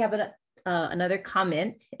we have another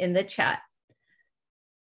comment in the chat.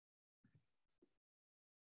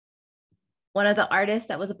 One of the artists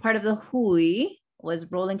that was a part of the hui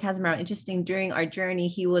was Roland Casimiro. Interesting, during our journey,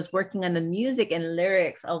 he was working on the music and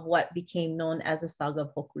lyrics of what became known as the Saga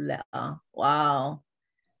of Hokulea. Wow,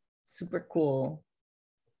 super cool.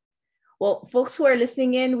 Well, folks who are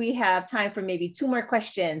listening in, we have time for maybe 2 more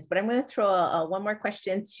questions, but I'm going to throw one more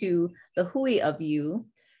question to the hui of you.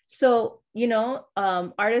 So, you know,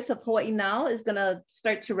 Artists of Hawaii Now is going to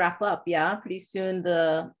start to wrap up. Yeah, pretty soon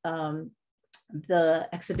the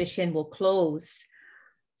exhibition will close.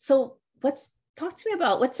 So talk to me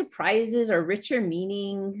about what surprises or richer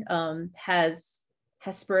meaning has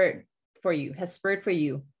spurred for you.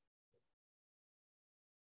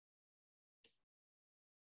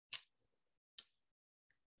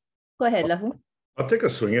 Go ahead, Lahu. I'll take a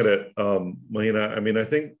swing at it, Mahina. I mean, I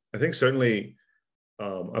think certainly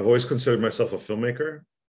I've always considered myself a filmmaker,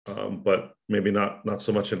 but maybe not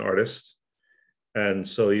so much an artist. And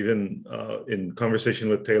so even in conversation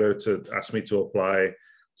with Taylor to ask me to apply,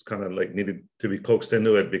 it's kind of like needed to be coaxed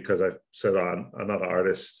into it, because I said, I'm not an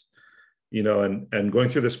artist, you know, and going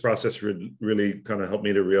through this process really kind of helped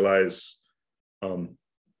me to realize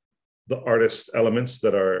the artist elements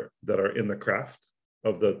that are in the craft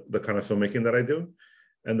of the kind of filmmaking that I do.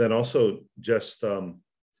 And then also just a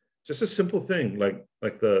simple thing, like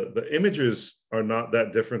the images are not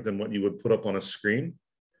that different than what you would put up on a screen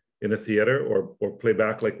in a theater or play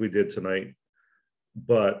back like we did tonight.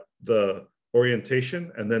 But the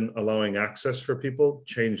orientation and then allowing access for people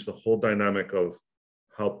changed the whole dynamic of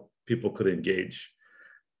how people could engage.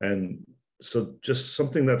 And so just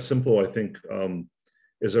something that simple, I think,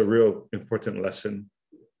 is a real important lesson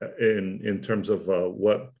in terms of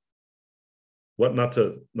what not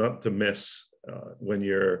to miss when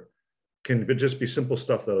can just be simple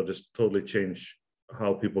stuff that'll just totally change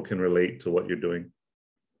how people can relate to what you're doing.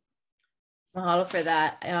 Mahalo for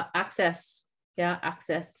that. Access, yeah,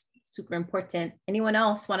 access, super important. Anyone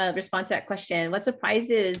else want to respond to that question? What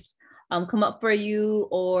surprises come up for you,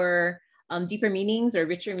 or deeper meanings or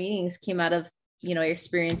richer meanings came out of your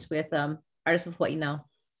experience with Artists of Hawaii now?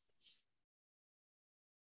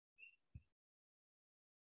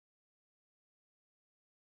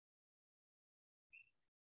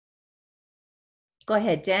 Go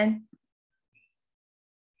ahead, Jen.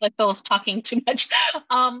 Like I was talking too much.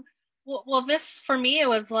 Well, this for me, it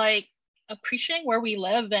was like appreciating where we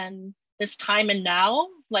live and this time and now,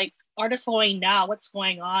 like Artists of Hawaii now, what's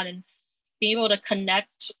going on, and being able to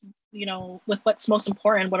connect, with what's most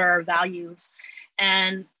important, what are our values,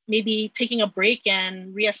 and maybe taking a break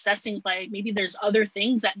and reassessing, like maybe there's other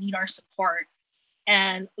things that need our support,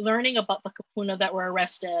 and learning about the kapuna that were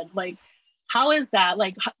arrested. Like, how is that?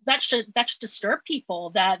 Like that should disturb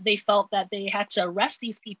people, that they felt that they had to arrest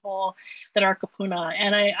these people that are kapuna.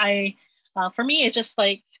 And I for me, it's just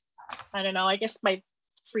like, I don't know, I guess my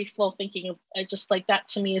free flow thinking, just like that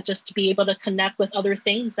to me is just to be able to connect with other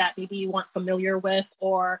things that maybe you weren't familiar with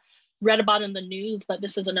or read about in the news, but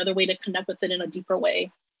this is another way to connect with it in a deeper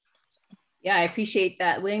way. Yeah, I appreciate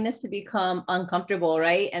that willingness to become uncomfortable,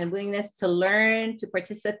 right? And willingness to learn, to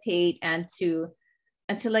participate, and to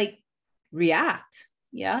like react.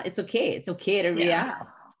 Yeah, it's okay. It's okay to react.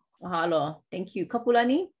 Mahalo. Thank you.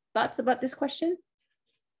 Kapulani, thoughts about this question?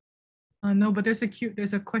 No, but there's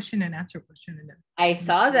a question and answer question in there. I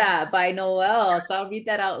saw that by Noel, so I'll read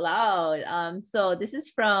that out loud. So this is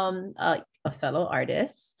from a fellow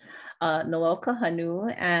artist, Noel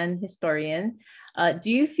Kahanu, and historian.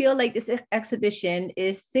 Do you feel like this exhibition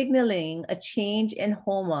is signaling a change in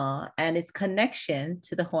Homa and its connection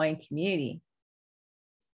to the Hawaiian community?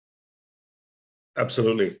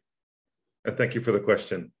 Absolutely. And thank you for the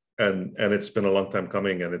question. And it's been a long time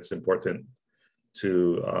coming, and it's important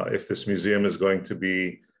to, if this museum is going to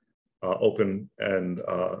be open and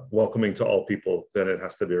welcoming to all people, then it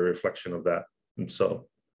has to be a reflection of that. And so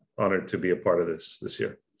honored to be a part of this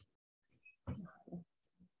year.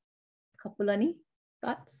 Kapulani,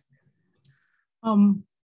 thoughts?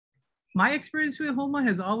 My experience with Homa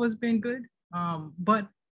has always been good, but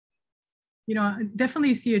I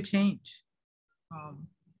definitely see a change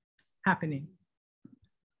happening,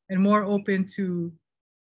 and more open to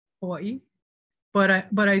Hawaii.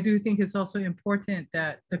 But I do think it's also important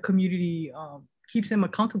that the community keeps them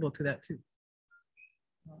accountable to that too,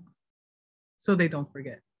 so they don't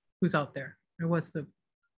forget who's out there and what's the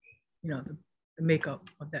makeup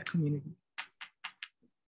of that community.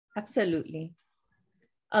 Absolutely.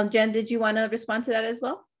 Jen, did you want to respond to that as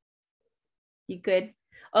well? You good?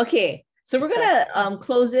 Okay, so we're gonna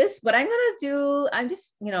close this, but I want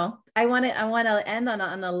to end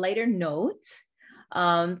on a lighter note,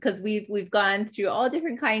 because we've gone through all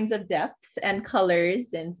different kinds of depths and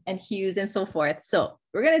colors and hues and so forth. So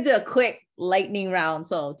we're gonna do a quick lightning round.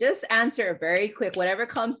 So just answer very quick, whatever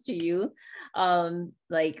comes to you,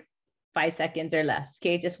 like 5 seconds or less.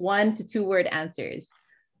 Okay, just 1 to 2 word answers.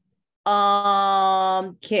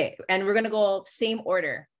 Okay, and we're gonna go same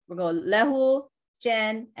order. We're going Lehu,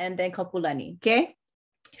 Jen, and then Kapulani. Okay,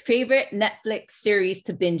 favorite Netflix series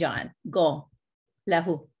to binge on? Go,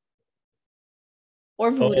 Lehu. Or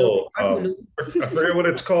Voodoo. I forget what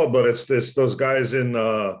it's called, but it's those guys in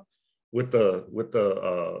with the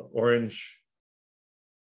orange,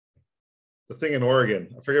 the thing in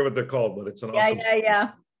Oregon. I forget what they're called, but it's an awesome.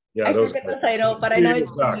 Yeah, I forget the title, but I know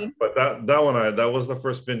it's funny. But that was the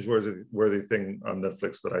first binge-worthy thing on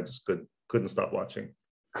Netflix that I just couldn't stop watching.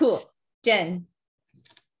 Cool. Jen.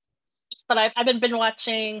 But I've been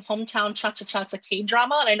watching Hometown Cha-Cha-Cha. It's a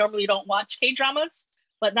K-drama, and I normally don't watch K-dramas,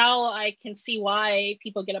 but now I can see why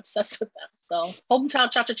people get obsessed with them. So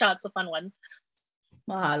Hometown Cha-Cha-Cha, it's a fun one.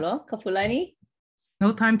 Mahalo. Kapulani?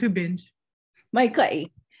 No time to binge. My kai.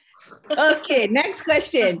 Okay, next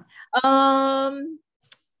question.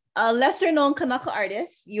 A lesser known Kanaka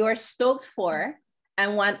artist you are stoked for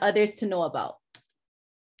and want others to know about?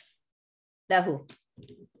 Lehu.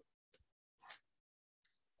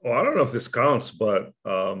 Well, I don't know if this counts, but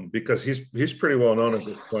because he's pretty well known at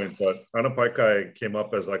this point. But Ana Paikai came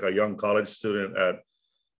up as like a young college student at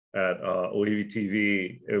Ōhiʻa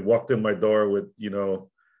TV. It walked in my door with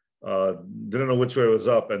didn't know which way it was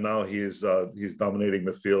up, and now he's dominating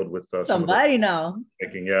the field with somebody now.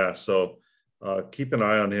 Making, yeah. So keep an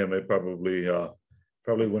eye on him. It probably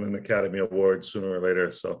probably win an Academy Award sooner or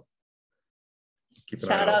later. So keep an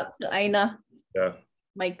eye out. Shout out to Aina. Yeah.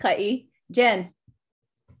 Mike Kai. Jen.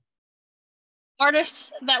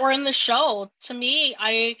 Artists that were in the show, to me,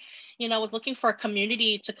 I was looking for a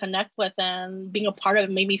community to connect with, and being a part of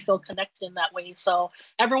it made me feel connected in that way. So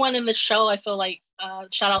everyone in the show, I feel like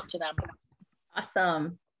shout out to them.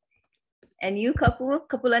 Awesome. And you,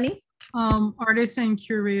 Kapulani? Artist and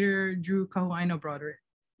curator Drew Kahuaina Broderick.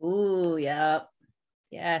 Ooh, yeah.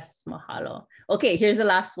 Yes, mahalo. Okay, here's the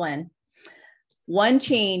last one. One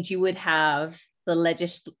change you would have the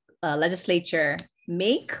legislature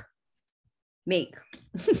make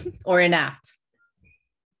or enact.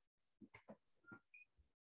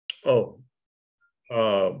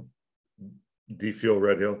 Defuel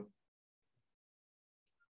Red Hill.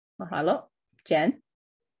 Mahalo. Jen?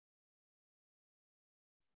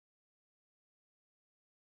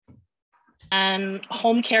 And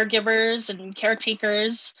home caregivers and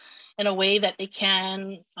caretakers in a way that they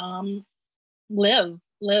can live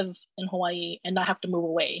in Hawaii and not have to move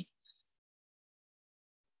away.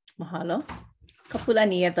 Mahalo.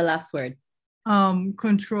 Kapulani, you have the last word.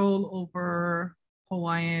 Control over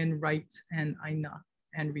Hawaiian rights and Aina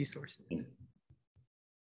and resources.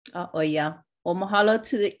 Yeah. Well, mahalo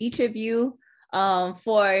to each of you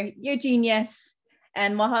for your genius,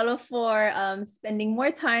 and mahalo for spending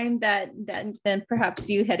more time than perhaps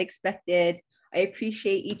you had expected. I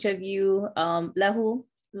appreciate each of you. Lehu,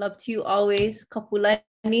 love to you always.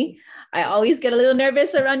 Kapulani, I always get a little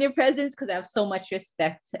nervous around your presence because I have so much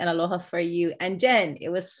respect and aloha for you. And Jen, it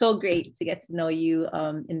was so great to get to know you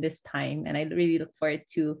in this time. And I really look forward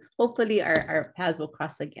to, hopefully our paths will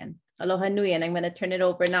cross again. Aloha nui, and I'm going to turn it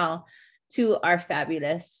over now to our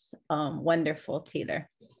fabulous, wonderful Taylor.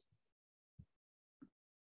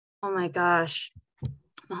 Oh my gosh.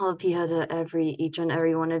 Mahalo piha to each and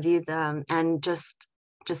every one of you, and just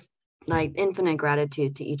like infinite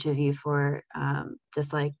gratitude to each of you for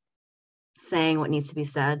just like saying what needs to be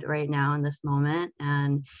said right now in this moment,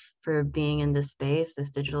 and for being in this space, this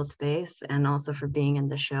digital space, and also for being in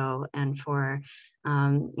the show, and for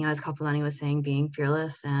as Kapulani was saying, being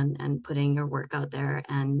fearless and putting your work out there,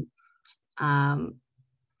 and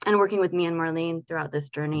working with me and Marlene throughout this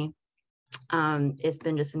journey. It's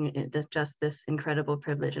been just this incredible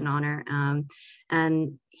privilege and honor,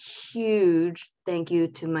 and huge thank you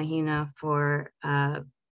to Mahina for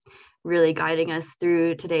really guiding us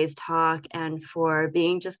through today's talk, and for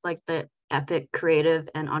being just like the epic creative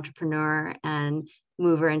and entrepreneur and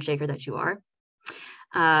mover and shaker that you are.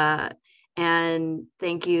 And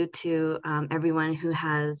thank you to everyone who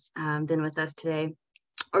has been with us today,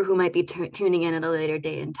 or who might be tuning in at a later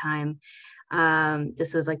date and time.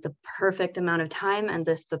 This was like the perfect amount of time, and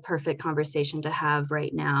the perfect conversation to have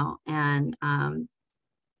right now. And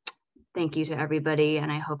thank you to everybody,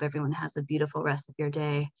 and I hope everyone has a beautiful rest of your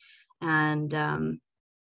day. And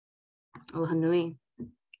aloha nui.